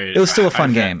 Right. It was still a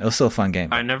fun game.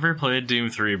 I never played Doom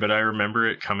 3, but I remember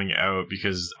it coming out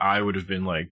because I would have been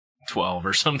like 12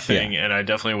 or something, and I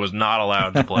definitely was not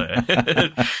allowed to play.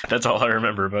 That's all I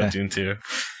remember about Doom 2.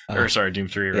 Or sorry, Doom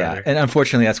 3, rather. Yeah, and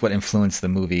unfortunately that's what influenced the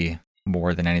movie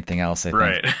more than anything else, I think.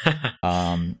 Right.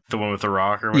 The one with The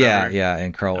Rock or whatever? Yeah,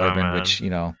 and Carl Urban, man. Which,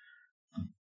 Yeah,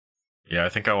 I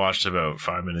think I watched about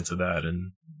 5 minutes of that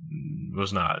and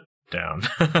was not down.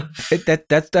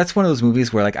 That's one of those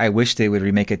movies where like I wish they would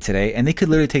remake it today, and they could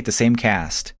literally take the same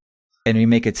cast and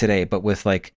remake it today, but with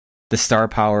like the star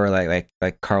power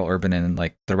like Carl Urban and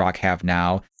like The Rock have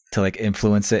now to like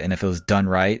influence it, and if it was done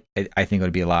right, I think it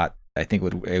would be a lot. I think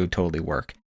it would totally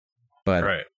work.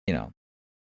 But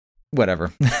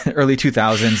whatever. Early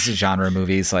 2000s genre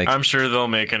movies, like I'm sure they'll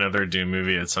make another Doom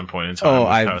movie at some point in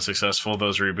time. How successful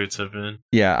those reboots have been.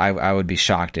 Yeah, I would be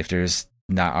shocked if there's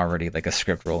not already like a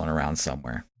script rolling around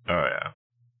somewhere. Oh yeah,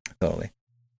 totally.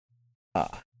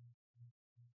 All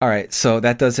right, so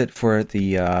that does it for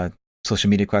the social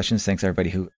media questions. Thanks everybody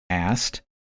who asked.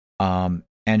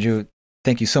 Andrew,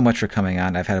 thank you so much for coming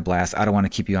on. I've had a blast. I don't want to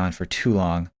keep you on for too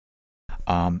long,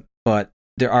 but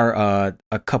there are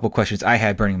a couple questions I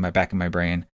had burning in my back of my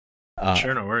brain.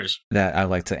 Sure, no worries. That I'd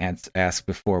like to ask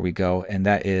before we go, and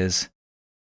that is,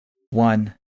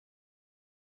 one,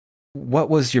 what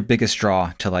was your biggest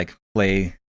draw to like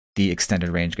play the extended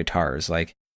range guitars?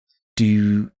 Like, do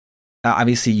you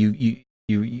obviously you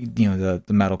the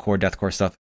metalcore, deathcore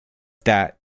stuff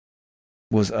that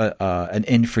was an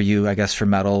in for you, I guess, for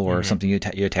metal or something you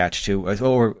attached to,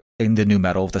 or in the new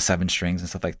metal with the 7 strings and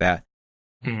stuff like that.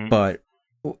 But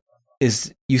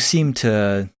you seem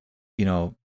to,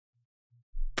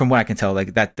 from what I can tell,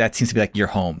 like that seems to be like your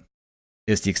home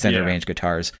is the extended range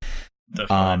guitars.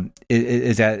 Definitely.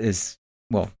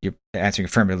 Well, you're answering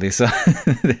affirmatively, so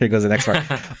there goes the next part.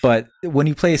 But when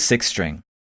you play a 6-string,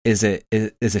 is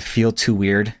it feel too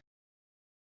weird?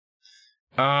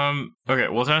 Okay,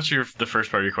 well, to answer the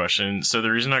first part of your question, so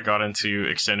the reason I got into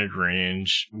extended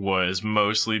range was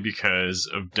mostly because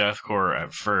of deathcore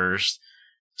at first.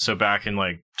 So back in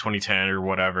like 2010 or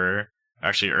whatever,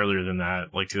 actually earlier than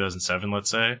that, like 2007, let's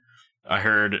say, I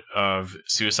heard of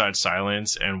Suicide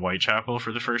Silence and Whitechapel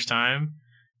for the first time,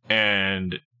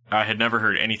 and I had never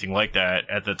heard anything like that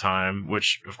at the time,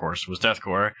 which of course was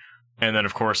deathcore. And then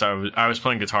of course I was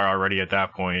playing guitar already at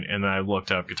that point, and then I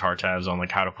looked up guitar tabs on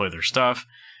like how to play their stuff,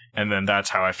 and then that's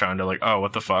how I found out like, oh,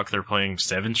 what the fuck, they're playing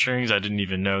 7 strings? I didn't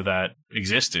even know that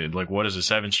existed. Like, what is a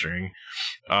 7 string?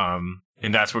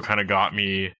 And that's what kind of got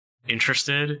me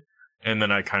interested. And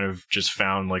then I kind of just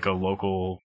found like a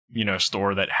local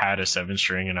store that had a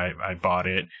 7-string, and I bought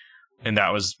it. And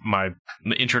that was my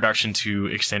introduction to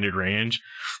extended range.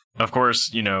 Of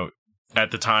course, at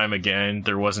the time, again,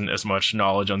 there wasn't as much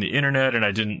knowledge on the internet, and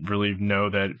I didn't really know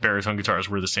that baritone guitars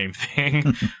were the same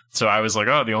thing. So I was like,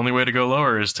 oh, the only way to go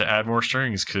lower is to add more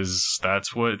strings, because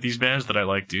that's what these bands that I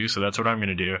like do, so that's what I'm going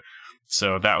to do.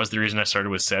 So that was the reason I started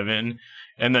with 7.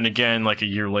 And then again, like a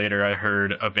year later, I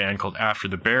heard a band called After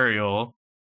the Burial,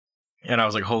 and I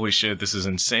was like, holy shit, this is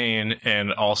insane.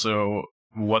 And also,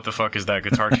 what the fuck is that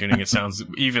guitar tuning? It sounds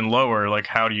even lower. Like,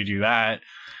 how do you do that?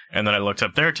 And then I looked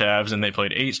up their tabs, and they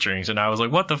played 8 strings, and I was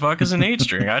like, what the fuck is an 8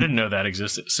 string? I didn't know that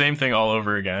existed. Same thing all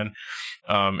over again.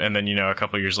 And then, a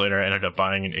couple of years later, I ended up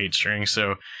buying an 8 string.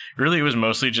 So really, it was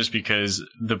mostly just because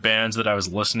the bands that I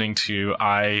was listening to,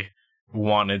 I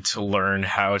wanted to learn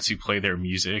how to play their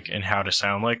music and how to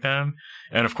sound like them.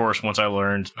 And of course, once I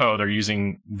learned, oh, they're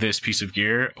using this piece of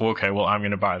gear, okay, well, I'm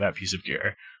going to buy that piece of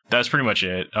gear. That's pretty much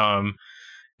it.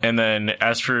 And then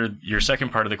as for your second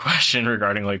part of the question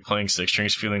regarding like playing 6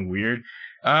 strings feeling weird,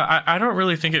 I don't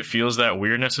really think it feels that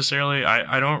weird necessarily.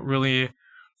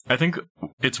 I think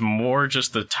it's more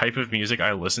just the type of music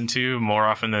I listen to more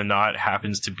often than not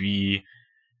happens to be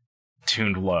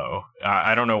tuned low.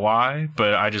 I don't know why,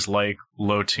 but I just like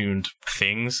low tuned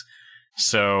things.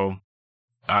 So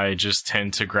I just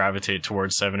tend to gravitate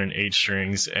towards 7 and 8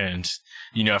 strings. And,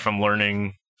 if I'm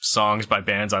learning songs by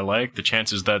bands I like, the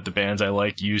chances that the bands I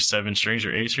like use 7 strings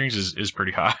or 8 strings is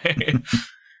pretty high.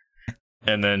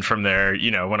 And then from there,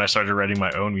 when I started writing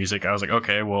my own music, I was like,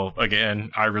 okay, well, again,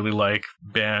 I really like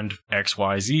band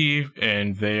XYZ,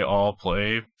 and they all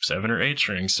play 7 or 8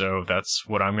 strings, so that's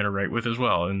what I'm going to write with as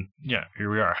well. And yeah, here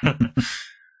we are.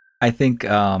 I think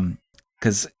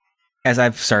because as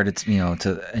I've started,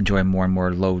 to enjoy more and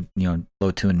more low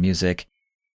tune music,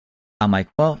 I'm like,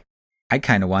 well, I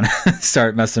kind of want to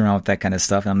start messing around with that kind of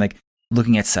stuff. And I'm like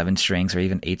looking at 7 strings or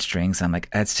even 8 strings. I'm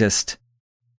like, that's just,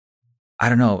 I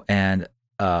don't know. And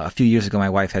a few years ago, my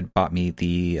wife had bought me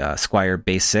the Squier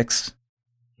Bass 6.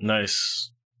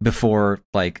 Nice. Before,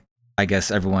 like, I guess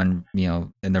everyone,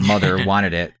 and their mother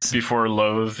wanted it. Before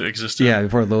Loathe existed? Yeah,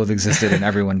 before Loathe existed, and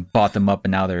everyone bought them up,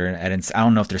 and now they're at, I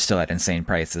don't know if they're still at insane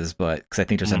prices, but because I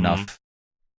think there's enough,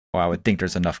 well, I would think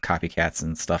there's enough copycats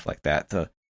and stuff like that to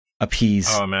appease.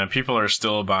 Oh man, people are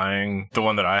still buying the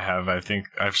one that I have. I think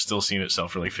I've still seen it sell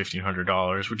for like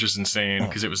 $1,500, which is insane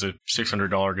because it was a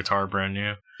 $600 guitar brand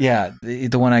new. Yeah,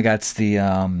 the one I got's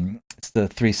it's the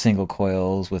 3 single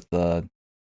coils with the.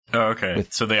 Oh, okay.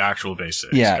 So the actual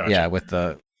basics. Yeah, gotcha. Yeah, with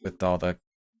all the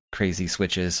crazy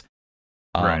switches.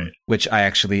 Right. Which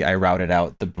I routed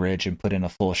out the bridge and put in a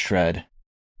full shred,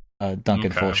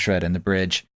 Duncan full shred in the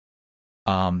bridge.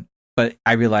 But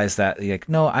I realized that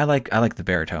no, I like the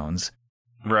baritones.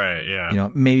 Right. Yeah.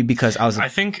 Maybe because I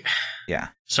think. Yeah.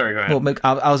 Sorry. Go ahead. Well,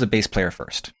 I was a bass player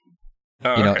first.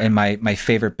 Oh, okay. And my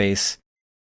favorite bass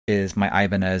is my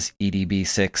Ibanez EDB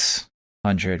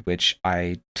 600, which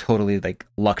I totally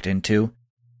lucked into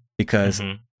because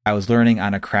I was learning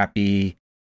on a crappy,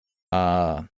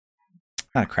 not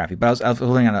a crappy, but I was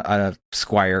learning on a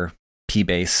Squier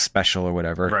P-Bass special or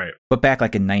whatever. Right. But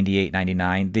back in 98,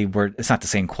 99, it's not the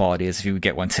same quality as if you would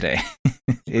get one today.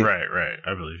 Right.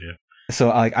 I believe you. So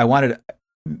I wanted,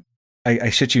 I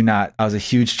shit you not, I was a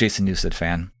huge Jason Newsted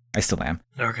fan. I still am.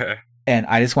 Okay. And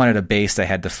I just wanted a bass that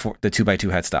had the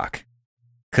 2x2 headstock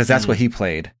because that's what he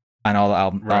played on all the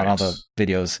album, on all the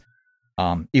videos.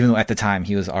 Even though at the time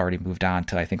he was already moved on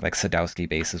to I think Sadowski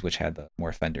basses, which had the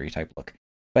more Fendery type look.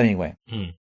 But anyway,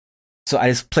 so I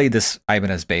just played this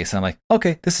Ibanez bass, and I'm like,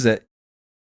 okay, this is it.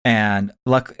 And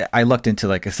I looked into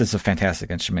this is a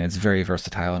fantastic instrument. It's very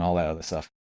versatile and all that other stuff.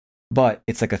 But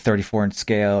it's like a 34-inch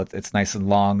scale. It's nice and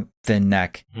long, thin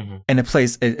neck, and it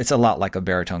plays. It's a lot like a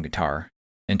baritone guitar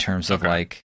in terms of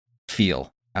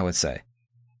feel, I would say.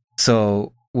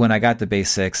 So when I got the Bass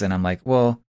 6, and I'm like,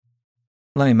 well,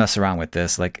 let me mess around with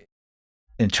this,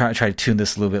 and try to tune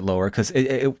this a little bit lower because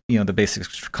the Bass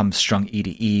 6 comes strung E to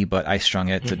E, but I strung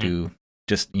it to do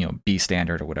just B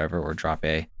standard or whatever or drop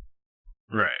A.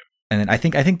 Right. And then I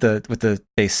think with the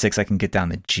Bass 6 I can get down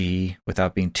the G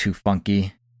without being too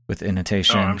funky with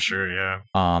intonation. Oh, I'm sure, yeah.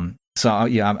 So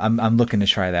yeah, I'm looking to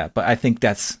try that, but I think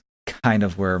that's kind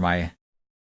of where my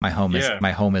home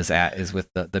is at with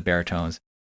the baritones.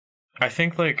 I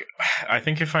think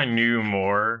if I knew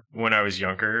more when I was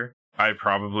younger, I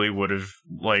probably would have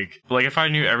if I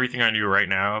knew everything I knew right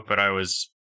now, but I was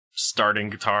starting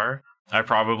guitar, I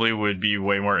probably would be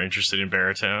way more interested in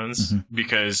baritones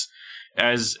because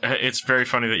it's very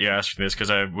funny that you asked me this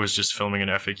because I was just filming an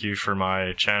FAQ for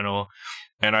my channel,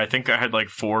 and I think I had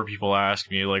 4 people ask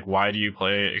me why do you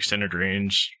play extended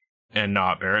range and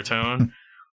not baritone.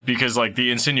 Because like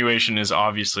the insinuation is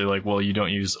obviously like, well, you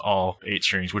don't use all 8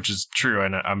 strings, which is true,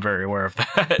 and I'm very aware of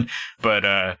that.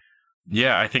 But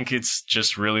yeah, I think it's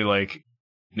just really like,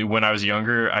 when I was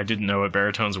younger, I didn't know what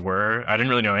baritones were. I didn't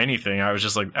really know anything. I was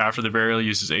just like, After the Burial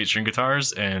uses 8-string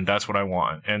guitars, and that's what I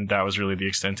want. And that was really the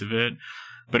extent of it.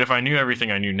 But if I knew everything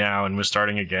I knew now and was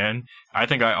starting again, I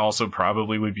think I also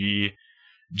probably would be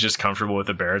just comfortable with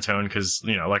the baritone because,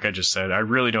 you know, like I just said, I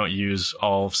really don't use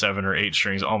all 7 or 8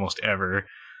 strings almost ever.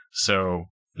 So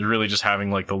really just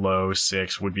having like the low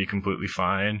 6 would be completely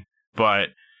fine. But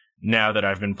now that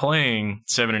I've been playing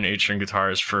 7 and 8 string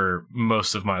guitars for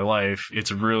most of my life,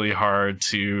 it's really hard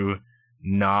to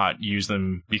not use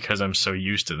them because I'm so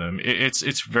used to them.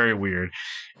 It's very weird.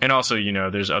 And also, you know,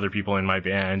 there's other people in my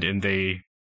band and they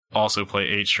also play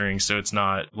 8 strings, so it's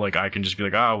not like I can just be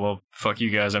like, oh, well, fuck you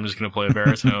guys, I'm just going to play a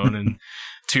baritone and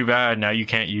too bad, now you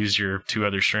can't use your 2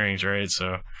 other strings, right?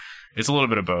 So it's a little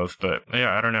bit of both, but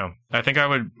yeah, I don't know. I think I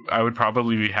would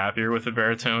probably be happier with the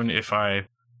baritone if I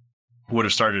would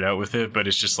have started out with it, but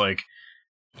it's just like,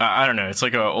 I don't know. It's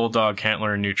like a old dog can't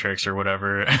learn new tricks or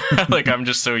whatever. Like I'm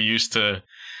just so used to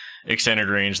extended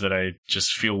range that I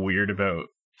just feel weird about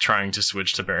trying to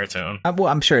switch to baritone. Well,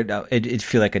 I'm sure it'd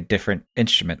feel like a different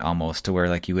instrument almost, to where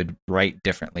like you would write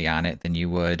differently on it than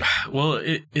you would. Well,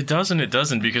 it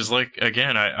doesn't because like,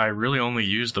 again, I really only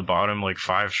use the bottom like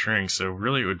 5 strings, so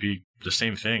really it would be the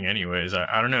same thing anyways.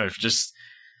 I don't know,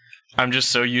 I'm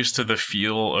just so used to the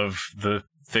feel of the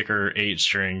thicker 8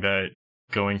 string that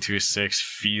going to a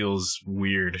 6 feels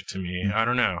weird to me. I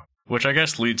don't know. Which I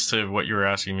guess leads to what you were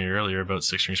asking me earlier about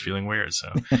 6 strings feeling weird.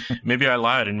 So maybe I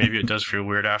lied, and maybe it does feel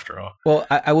weird after all. Well,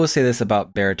 I will say this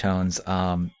about baritones.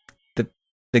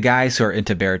 The guys who are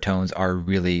into baritones are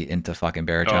really into fucking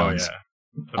baritones. Oh,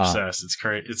 yeah. Obsessed. It's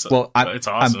great. It's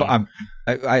awesome.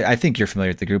 I think you're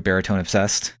familiar with the group Baritone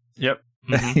Obsessed. Yep.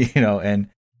 Mm-hmm. You know, and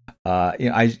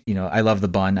I love the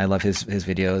Bun. I love his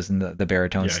videos and the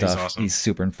baritone stuff. He's awesome. He's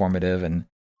super informative and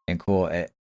cool.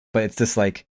 But it's just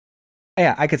like,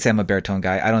 yeah, I could say I'm a baritone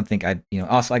guy. I don't think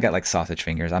also I got like sausage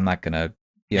fingers. I'm not gonna,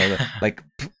 like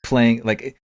playing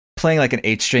like an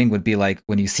 8 string would be like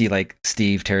when you see like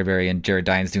Steve Terryberry and Jared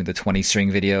Dines doing the 20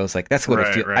 string videos. Like that's what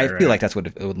it feels. I feel like that's what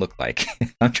it would look like.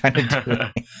 I'm trying to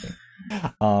do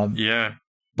it. Yeah.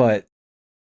 But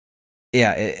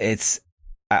yeah,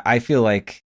 I feel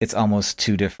like it's almost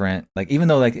too different. Like even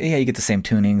though like, yeah, you get the same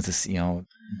tunings, this,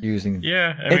 using.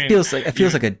 Yeah. It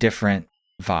feels like a different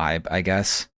vibe, I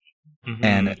guess. Mm-hmm.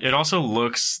 And it also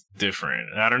looks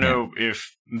different. I don't know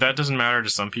if that doesn't matter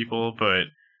to some people, but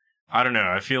I don't know.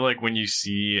 I feel like when you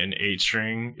see an 8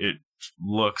 string, it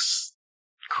looks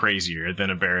crazier than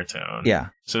a baritone. Yeah.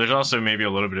 So there's also maybe a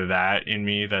little bit of that in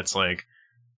me that's like,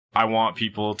 I want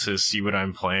people to see what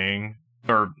I'm playing,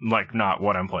 or like not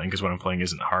what I'm playing, because what I'm playing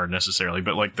isn't hard necessarily,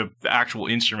 but like the actual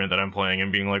instrument that I'm playing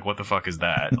and being like, what the fuck is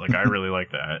that? Like, I really like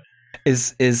that.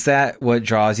 Is that what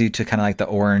draws you to kind of like the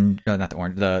orange? No, not the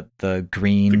orange. The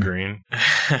green. The green.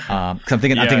 I'm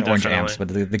thinking orange definitely. amps, but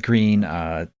the green,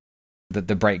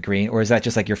 the bright green, or is that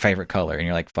just like your favorite color and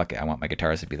you're like, fuck it, I want my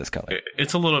guitars to be this color?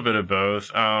 It's a little bit of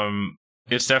both.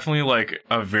 It's definitely like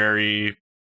a very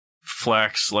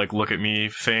flex, like look at me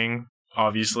thing.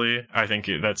 Obviously, I think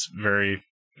that's very,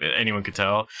 anyone could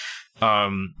tell.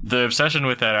 The obsession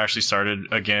with that actually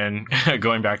started again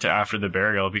going back to After the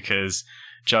Burial, because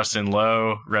Justin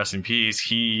Lowe, rest in peace,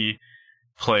 he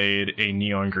played a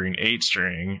neon green 8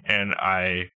 string, and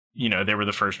they were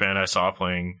the first band I saw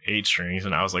playing 8 strings,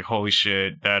 and I was like, holy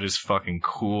shit, that is fucking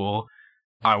cool.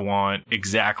 I want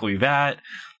exactly that.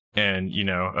 And,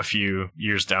 a few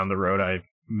years down the road, I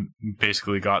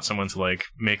basically got someone to like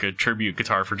make a tribute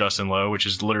guitar for Justin Lowe, which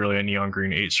is literally a neon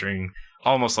green 8 string,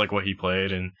 almost like what he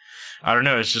played. And I don't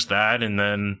know, it's just that. And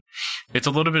then it's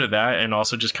a little bit of that, and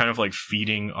also just kind of like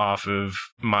feeding off of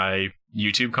my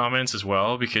YouTube comments as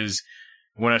well, because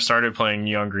when I started playing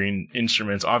neon green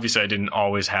instruments, obviously I didn't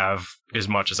always have as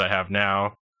much as I have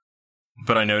now,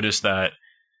 but I noticed that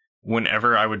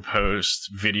whenever I would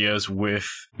post videos with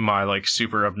my like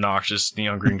super obnoxious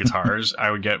neon green guitars,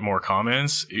 I would get more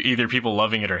comments, either people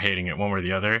loving it or hating it, one or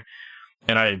the other.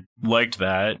 And I liked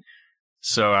that.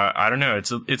 So I don't know.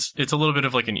 It's a little bit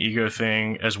of like an ego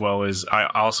thing, as well as I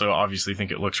also obviously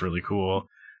think it looks really cool.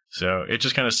 So it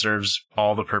just kind of serves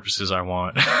all the purposes I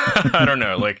want. I don't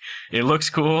know. Like, it looks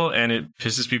cool and it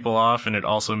pisses people off, and it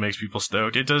also makes people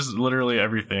stoked. It does literally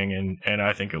everything, and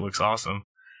I think it looks awesome.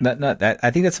 That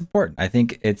I think that's important. I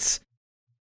think it's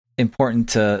important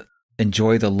to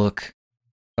enjoy the look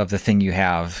of the thing you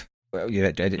have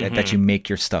that you make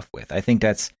your stuff with. I think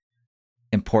that's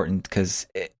important because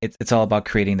it's all about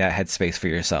creating that headspace for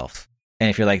yourself. And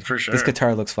if you're like, For sure. this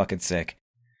guitar looks fucking sick,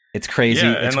 it's crazy,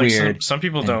 Yeah, it's and like weird. some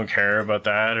people don't care about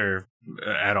that or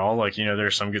at all. Like, you know,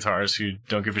 there's some guitarists who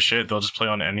don't give a shit. They'll just play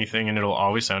on anything and it'll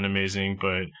always sound amazing.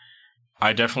 But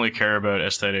I definitely care about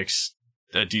aesthetics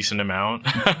a decent amount.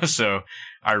 So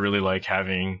I really like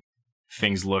having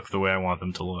things look the way I want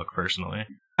them to look personally.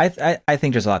 I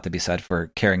think there's a lot to be said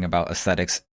for caring about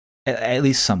aesthetics, at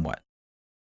least somewhat.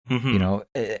 Mm-hmm. You know,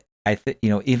 I think, you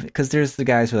know, even because there's the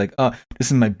guys who are like, oh, this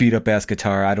is my beat up ass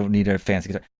guitar, I don't need a fancy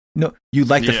guitar. No, you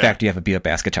like the fact you have a beat up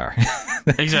ass guitar.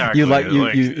 Exactly.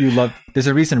 you love. There's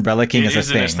a reason relicking is a thing. It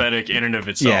is an aesthetic in and of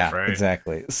itself, right?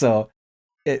 Exactly. So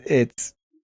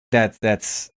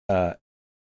that's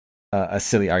a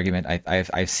silly argument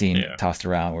I've seen tossed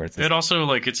around where it also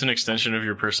like it's an extension of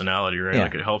your personality, right?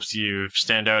 Like it helps you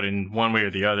stand out in one way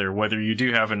or the other, whether you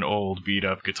do have an old beat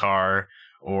up guitar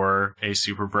or a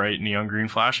super bright neon green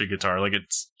flashy guitar. Like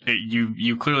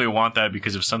you clearly want that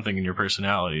because of something in your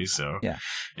personality. So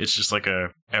it's just like a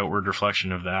outward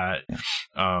reflection of that.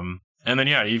 And then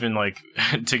even like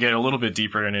to get a little bit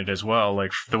deeper in it as well,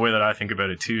 like the way that I think about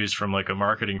it too is from like a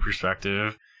marketing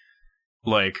perspective.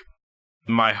 Like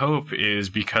my hope is,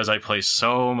 because I play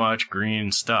so much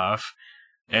green stuff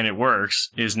and it works,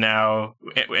 is now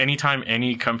anytime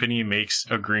any company makes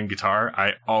a green guitar,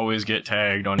 I always get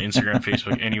tagged on Instagram,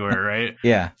 Facebook, anywhere, right?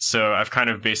 Yeah. So I've kind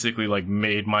of basically like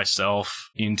made myself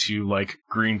into like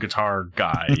green guitar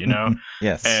guy, you know?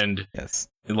 Yes. And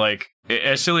like,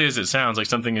 as silly as it sounds, like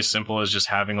something as simple as just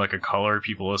having like a color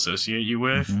people associate you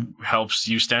with helps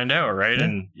you stand out, right? Yeah.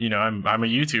 And you know, I'm a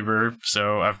YouTuber,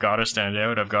 so I've got to stand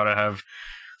out. I've got to have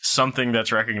something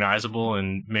that's recognizable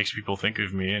and makes people think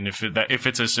of me. And if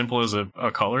it's as simple as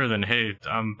a color, then hey,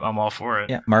 I'm all for it.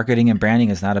 Yeah, marketing and branding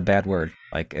is not a bad word.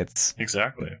 Like it's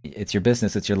your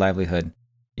business, it's your livelihood.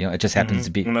 You know, it just happens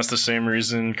to be. And that's the same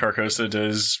reason Carcosa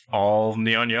does all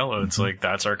neon yellow. It's like,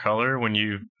 that's our color. When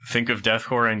you think of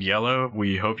deathcore and yellow,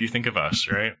 we hope you think of us,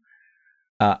 right?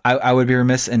 I would be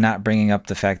remiss in not bringing up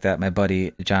the fact that my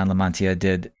buddy John Lamantia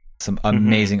did some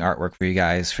amazing artwork for you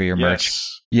guys for your merch.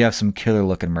 You have some killer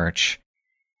looking merch.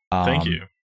 Thank you.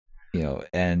 You know,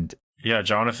 and yeah,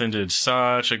 Jonathan did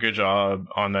such a good job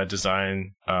on that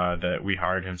design that we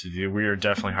hired him to do. We are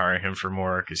definitely hiring him for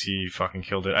more because he fucking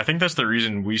killed it. I think that's the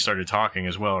reason we started talking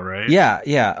as well, right?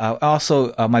 Yeah.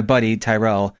 Also, my buddy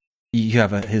Tyrell, you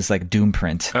have his like Doom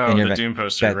print. Oh, the Doom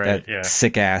poster, right? That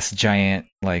sick ass giant,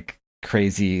 like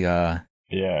crazy,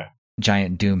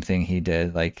 giant Doom thing he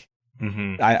did. Like,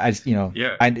 I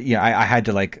had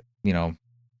to like, you know,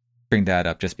 bring that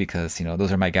up just because, you know,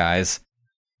 those are my guys.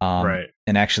 Right.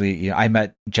 And actually, you know, I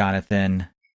met Jonathan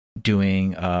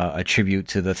doing a tribute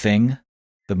to The Thing,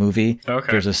 the movie.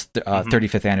 Okay. There's a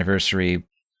 35th anniversary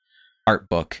art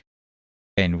book,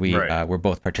 and we're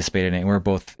both participated in it. And we're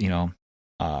both, you know,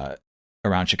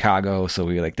 around Chicago, so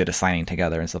we like did a signing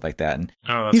together and stuff like that. And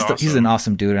he's an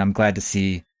awesome dude, and I'm glad to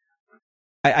see.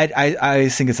 I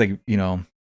think it's like, you know,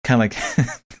 kind of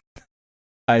like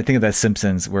I think of that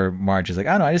Simpsons where Marge is like,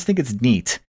 I don't know, I just think it's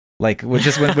neat. Like,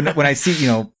 just when I see,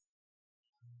 you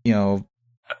know,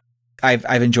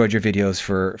 I've enjoyed your videos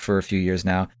for a few years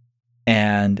now,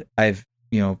 and I've,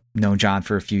 you know, known John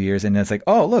for a few years, and it's like,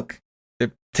 oh look,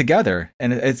 they're together,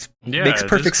 and it makes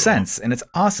perfect sense, and it's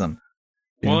awesome.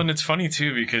 Well, and it's funny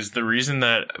too, because the reason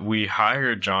that we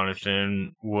hired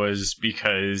Jonathan was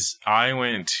because I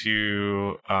went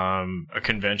to a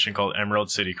convention called Emerald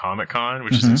City Comic Con,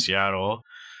 which is in Seattle.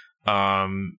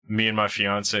 Me and my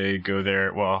fiance go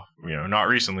there. Well, you know, not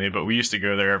recently, but we used to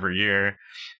go there every year.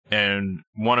 And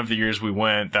one of the years we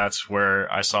went, that's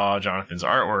where I saw Jonathan's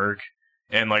artwork.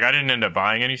 And like, I didn't end up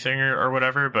buying anything or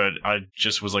whatever, but I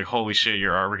just was like, holy shit,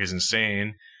 your artwork is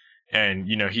insane. And,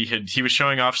 you know, he was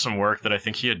showing off some work that I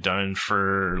think he had done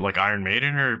for like Iron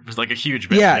Maiden, or it was like a huge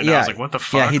band. Yeah. And I was like, what the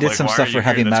fuck? Yeah, he did like, some stuff for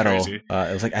heavy metal. It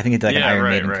was like, I think he did like an Iron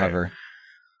Maiden cover.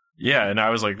 Yeah, and I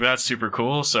was like, that's super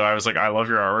cool. So I was like, I love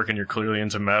your artwork and you're clearly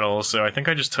into metal. So I think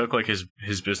I just took like his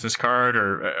business card,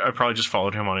 or I probably just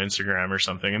followed him on Instagram or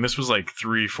something. And this was like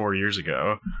 3-4 years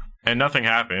ago. And nothing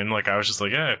happened. Like, I was just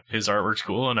like, yeah, his artwork's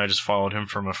cool. And I just followed him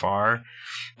from afar.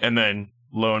 And then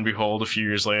lo and behold, a few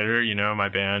years later, you know, my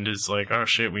band is like, oh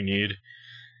shit, we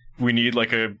need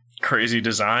like a crazy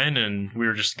design. And we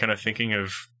were just kind of thinking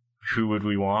of who would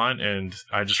we want, and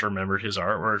I just remembered his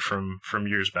artwork from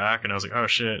years back, and I was like, oh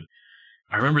shit,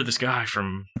 I remember this guy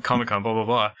from Comic-Con, blah blah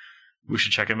blah, we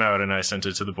should check him out. And I sent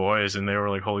it to the boys, and they were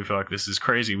like, holy fuck, this is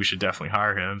crazy, we should definitely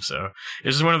hire him. So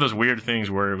it's just one of those weird things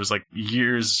where it was like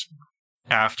years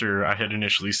after I had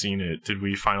initially seen it did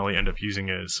we finally end up using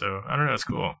it. So I don't know, it's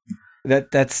cool.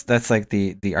 That's like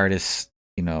the artists,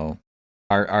 you know,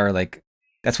 are like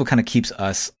that's what kind of keeps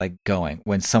us like going.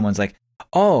 When someone's like,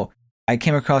 "Oh, I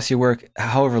came across your work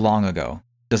however long ago.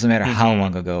 Doesn't matter how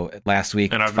long ago. Last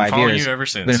week, and I've 5 been following years. you ever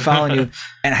since. Been following you,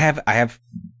 and I have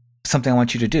something I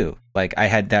want you to do. Like I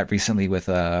had that recently with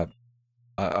a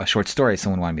short story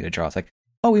someone wanted me to draw. It's like,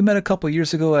 oh, we met a couple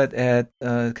years ago at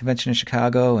a convention in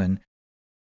Chicago, and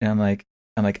I'm like,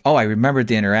 oh, I remembered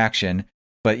the interaction.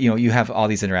 But you have all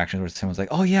these interactions where someone's like,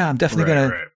 "Oh yeah, I'm definitely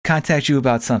gonna contact you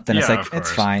about something." Yeah, it's like course,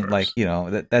 it's fine, like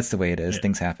that's the way it is. Yeah.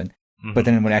 Things happen. But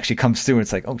then when it actually comes through,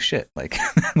 it's like, oh shit, like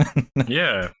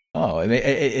yeah. Oh,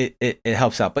 it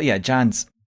helps out. But yeah, John's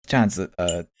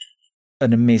an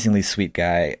amazingly sweet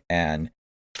guy, and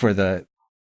for the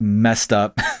messed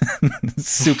up,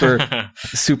 super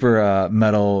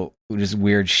metal, just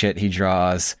weird shit he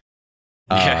draws,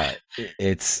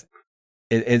 it's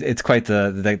quite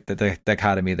the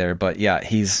dichotomy there. But yeah,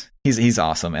 he's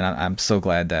awesome, and I'm so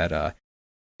glad that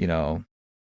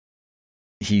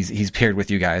he's paired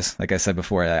with you guys. Like I said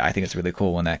before, I think it's really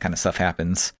cool when that kind of stuff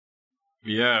happens.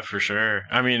 Yeah, for sure.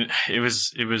 I mean, it was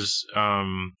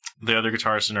the other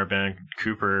guitarist in our band,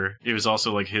 Cooper. It was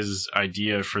also like his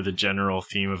idea for the general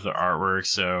theme of the artwork.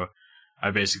 So I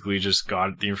basically just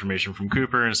got the information from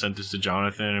Cooper and sent this to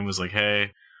Jonathan and was like,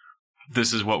 "Hey,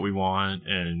 this is what we want,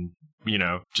 and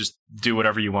just do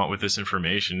whatever you want with this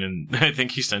information." And I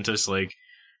think he sent us like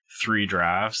 3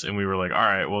 drafts, and we were like, "All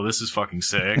right, well, this is fucking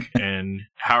sick." And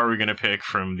how are we gonna pick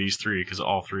from these 3? Because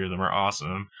all 3 of them are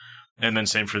awesome. And then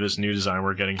same for this new design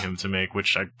we're getting him to make,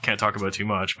 which I can't talk about too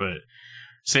much, but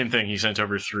same thing. He sent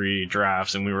over 3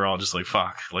 drafts, and we were all just like,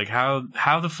 "Fuck! Like how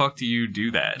the fuck do you do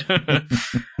that?"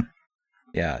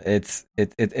 Yeah, it's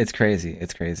crazy.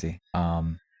 It's crazy.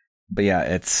 But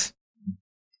yeah,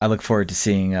 I look forward to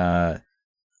seeing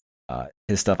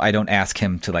his stuff. I don't ask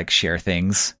him to like share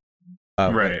things,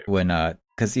 right? When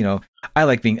because I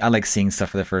like seeing stuff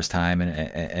for the first time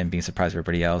and being surprised with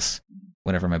everybody else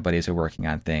whenever my buddies are working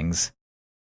on things.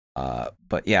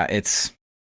 But yeah,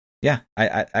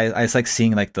 I just like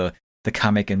seeing like the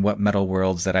comic and what metal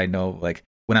worlds that I know, like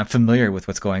when I'm familiar with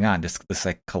what's going on, just this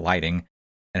like colliding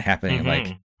and happening.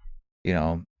 Like,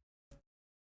 the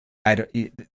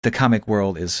comic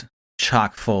world is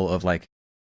chock full of like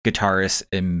guitarists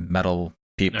and metal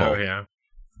people. Oh yeah,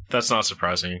 that's not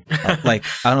surprising. Like,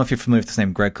 I don't know if you're familiar with this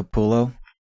name, Greg Capullo.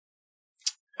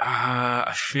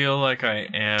 I feel like I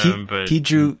am, but he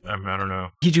drew. I don't know.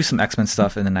 He drew some X-Men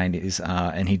stuff in the 90s,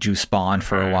 and he drew Spawn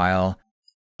for a while.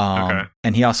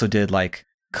 And he also did like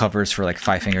covers for like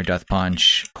Five Finger Death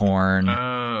Punch, Korn.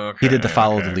 Oh, okay. He did the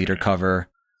Follow the Leader cover.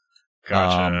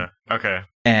 Gotcha. Okay.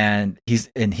 And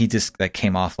he just like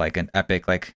came off like an epic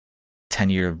like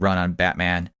 10-year run on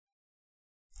Batman.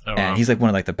 Oh, and he's like one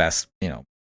of like the best,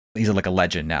 he's like a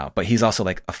legend now, but he's also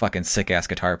like a fucking sick ass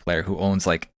guitar player who owns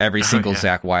like every single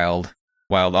Zakk Wylde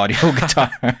audio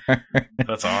guitar.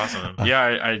 That's awesome.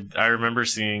 Yeah, I remember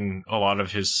seeing a lot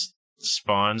of his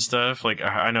Spawn stuff. Like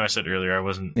I know I said earlier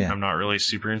I'm not really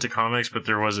super into comics, but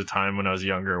there was a time when I was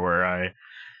younger where I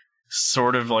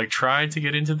sort of like tried to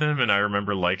get into them, and I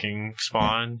remember liking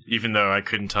Spawn, even though I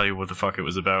couldn't tell you what the fuck it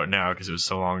was about now because it was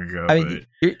so long ago. I mean,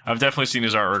 but I've definitely seen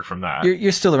his artwork from that.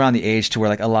 You're still around the age to where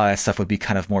like a lot of that stuff would be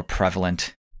kind of more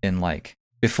prevalent in like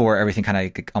before everything kind of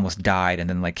like, almost died and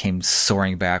then like came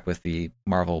soaring back with the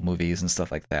Marvel movies and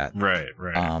stuff like that. Right.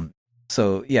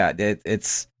 So yeah,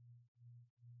 there's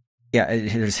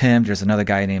him. There's another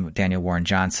guy named Daniel Warren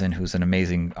Johnson, who's an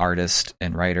amazing artist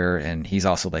and writer, and he's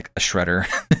also like a shredder.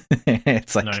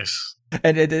 It's like nice,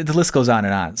 and the list goes on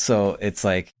and on. So it's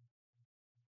like,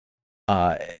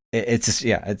 it's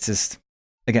just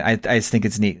again, I just think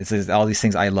it's neat. It's just, all these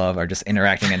things I love are just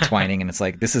interacting and twining, and it's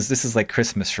like this is like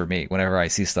Christmas for me whenever I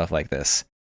see stuff like this.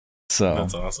 So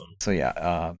that's awesome. So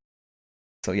yeah,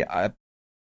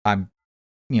 I'm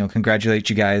congratulate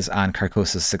you guys on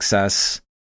Carcosa's success.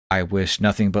 I wish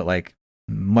nothing but like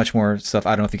much more stuff.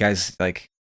 I don't know if you guys like,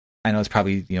 I know it's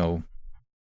probably,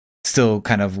 still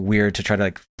kind of weird to try to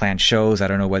like plan shows. I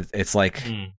don't know what it's like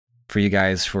for you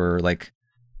guys for like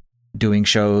doing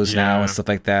shows now and stuff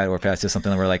like that, or if that's just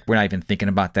something that we're not even thinking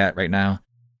about that right now.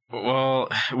 Well,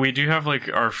 we do have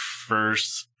like our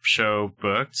first show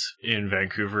booked in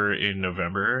Vancouver in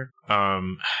November.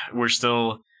 We're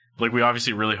still like, we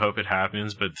obviously really hope it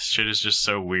happens, but shit is just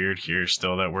so weird here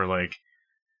still that we're like,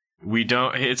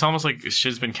 it's almost like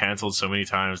shit's been canceled so many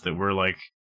times that we're like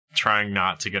trying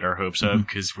not to get our hopes up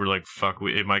because we're like, fuck,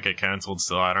 it might get canceled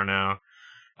still. I don't know.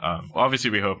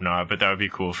 Obviously we hope not, but that would be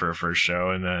cool for a first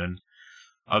show. And then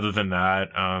other than that,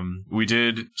 we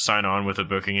did sign on with a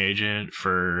booking agent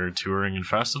for touring and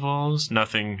festivals.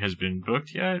 Nothing has been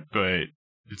booked yet, but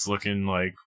it's looking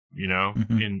like you know,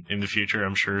 in the future,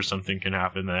 I'm sure something can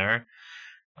happen there.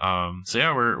 So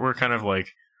yeah, we're kind of like,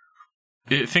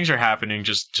 things are happening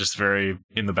just very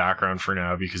in the background for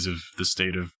now because of the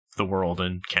state of the world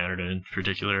and Canada in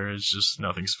particular. It's just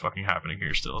nothing's fucking happening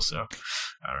here still. So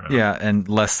I don't know. Yeah, and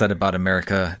less said about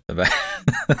America,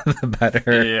 the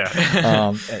better.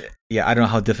 Yeah. Yeah, I don't know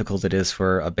how difficult it is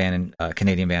for a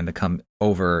Canadian band to come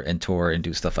over and tour and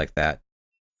do stuff like that.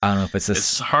 I don't know if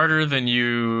it's harder than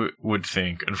you would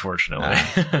think, unfortunately.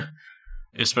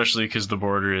 Especially because the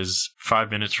border is 5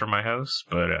 minutes from my house.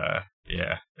 But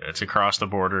yeah, to cross the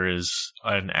border is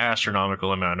an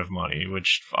astronomical amount of money,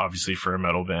 which obviously for a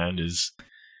metal band is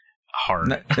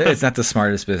hard. It's not the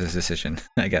smartest business decision,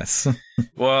 I guess.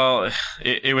 Well,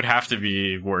 it would have to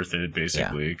be worth it,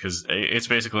 basically, because it's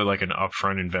basically like an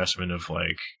upfront investment of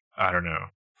like, I don't know,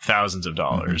 thousands of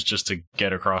dollars just to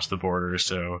get across the border.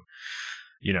 So,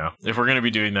 you know, if we're going to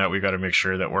be doing that, we got to make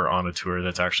sure that we're on a tour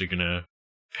that's actually going to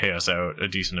pay us out a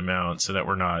decent amount so that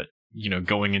we're not, you know,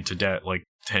 going into debt like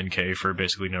 $10K for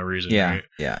basically no reason. Yeah. Right?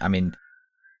 Yeah. I mean,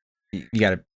 you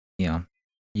got to, you know,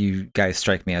 you guys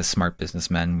strike me as smart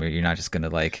businessmen where you're not just going to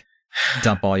like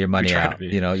dump all your money out.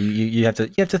 You know, you have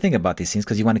to think about these things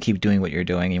because you want to keep doing what you're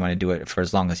doing. You want to do it for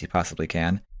as long as you possibly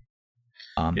can.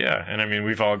 Yeah. And I mean,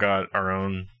 we've all got our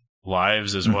own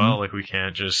lives as well. Like we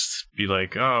can't just be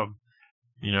like, oh,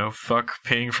 you know, fuck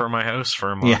paying for my house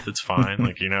for a month. Yeah. It's fine.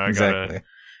 Like, you know, I gotta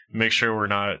make sure we're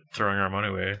not throwing our money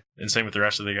away. And same with the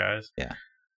rest of the guys. Yeah.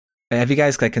 Have you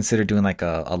guys like considered doing like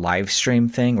a live stream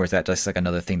thing, or is that just like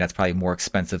another thing that's probably more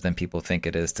expensive than people think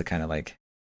it is to kind of like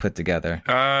put together?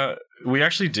 We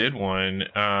actually did one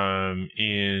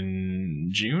in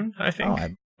June, I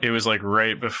think. It was like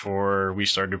right before we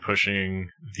started pushing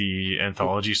the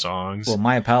anthology songs. Well,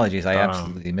 my apologies. I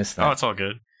absolutely missed that. Oh, it's all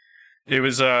good. It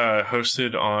was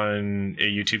hosted on a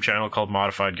YouTube channel called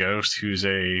Modified Ghost, who's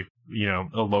a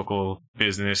local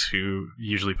business who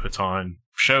usually puts on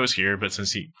shows here, but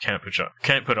since he can't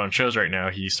put on shows right now,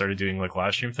 he started doing like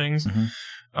live stream things.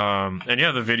 And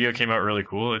yeah, the video came out really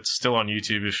cool. It's still on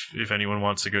YouTube if anyone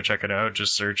wants to go check it out.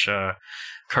 Just search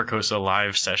Carcosa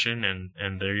live session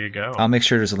and there you go. I'll make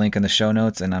sure there's a link in the show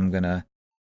notes, and I'm gonna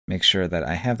make sure that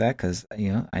I have that because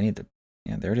I need to.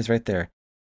 Yeah, there it is right there.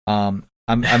 I'm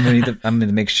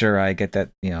gonna make sure I get that,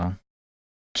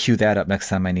 cue that up next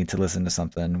time I need to listen to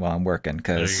something while I'm working.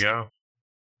 Cause there you go.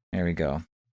 There we go.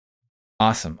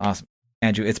 Awesome.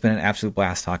 Andrew, it's been an absolute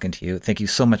blast talking to you. Thank you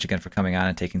so much again for coming on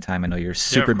and taking time. I know you're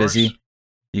super busy.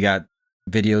 You got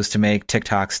videos to make,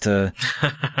 TikToks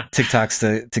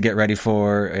to get ready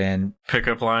for, and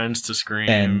pickup lines to scream,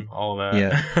 and all of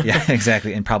that. Yeah,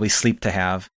 exactly. And probably sleep to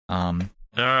have.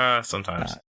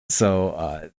 Sometimes.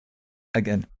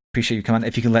 Again, appreciate you coming.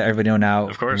 If you can let everybody know now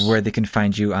of course, where they can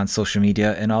find you on social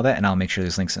media and all that, and I'll make sure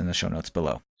there's links in the show notes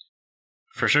below.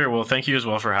 For sure. Well, thank you as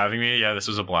well for having me. Yeah, this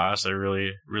was a blast. I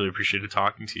really, really appreciated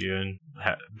talking to you and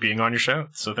being on your show.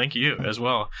 So thank you as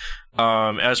well.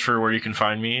 As for where you can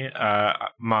find me,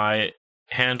 my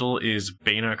handle is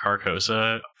Baena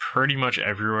Carcosa, pretty much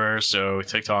everywhere. So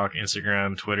TikTok,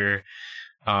 Instagram, Twitter.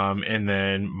 And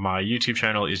then my YouTube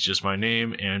channel is just my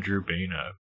name, Andrew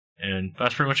Baena. And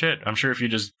that's pretty much it. I'm sure if you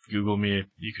just Google me,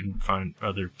 you can find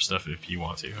other stuff if you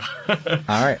want to.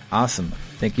 All right. Awesome.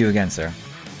 Thank you again, sir.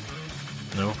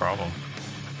 No problem.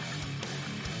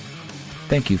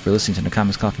 Thank you for listening to the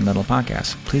Comics Coffee Metal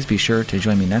podcast. Please be sure to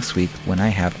join me next week when I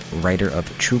have writer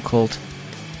of True Cult,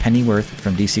 Pennyworth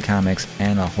from DC Comics,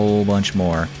 and a whole bunch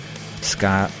more,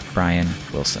 Scott Bryan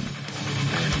Wilson.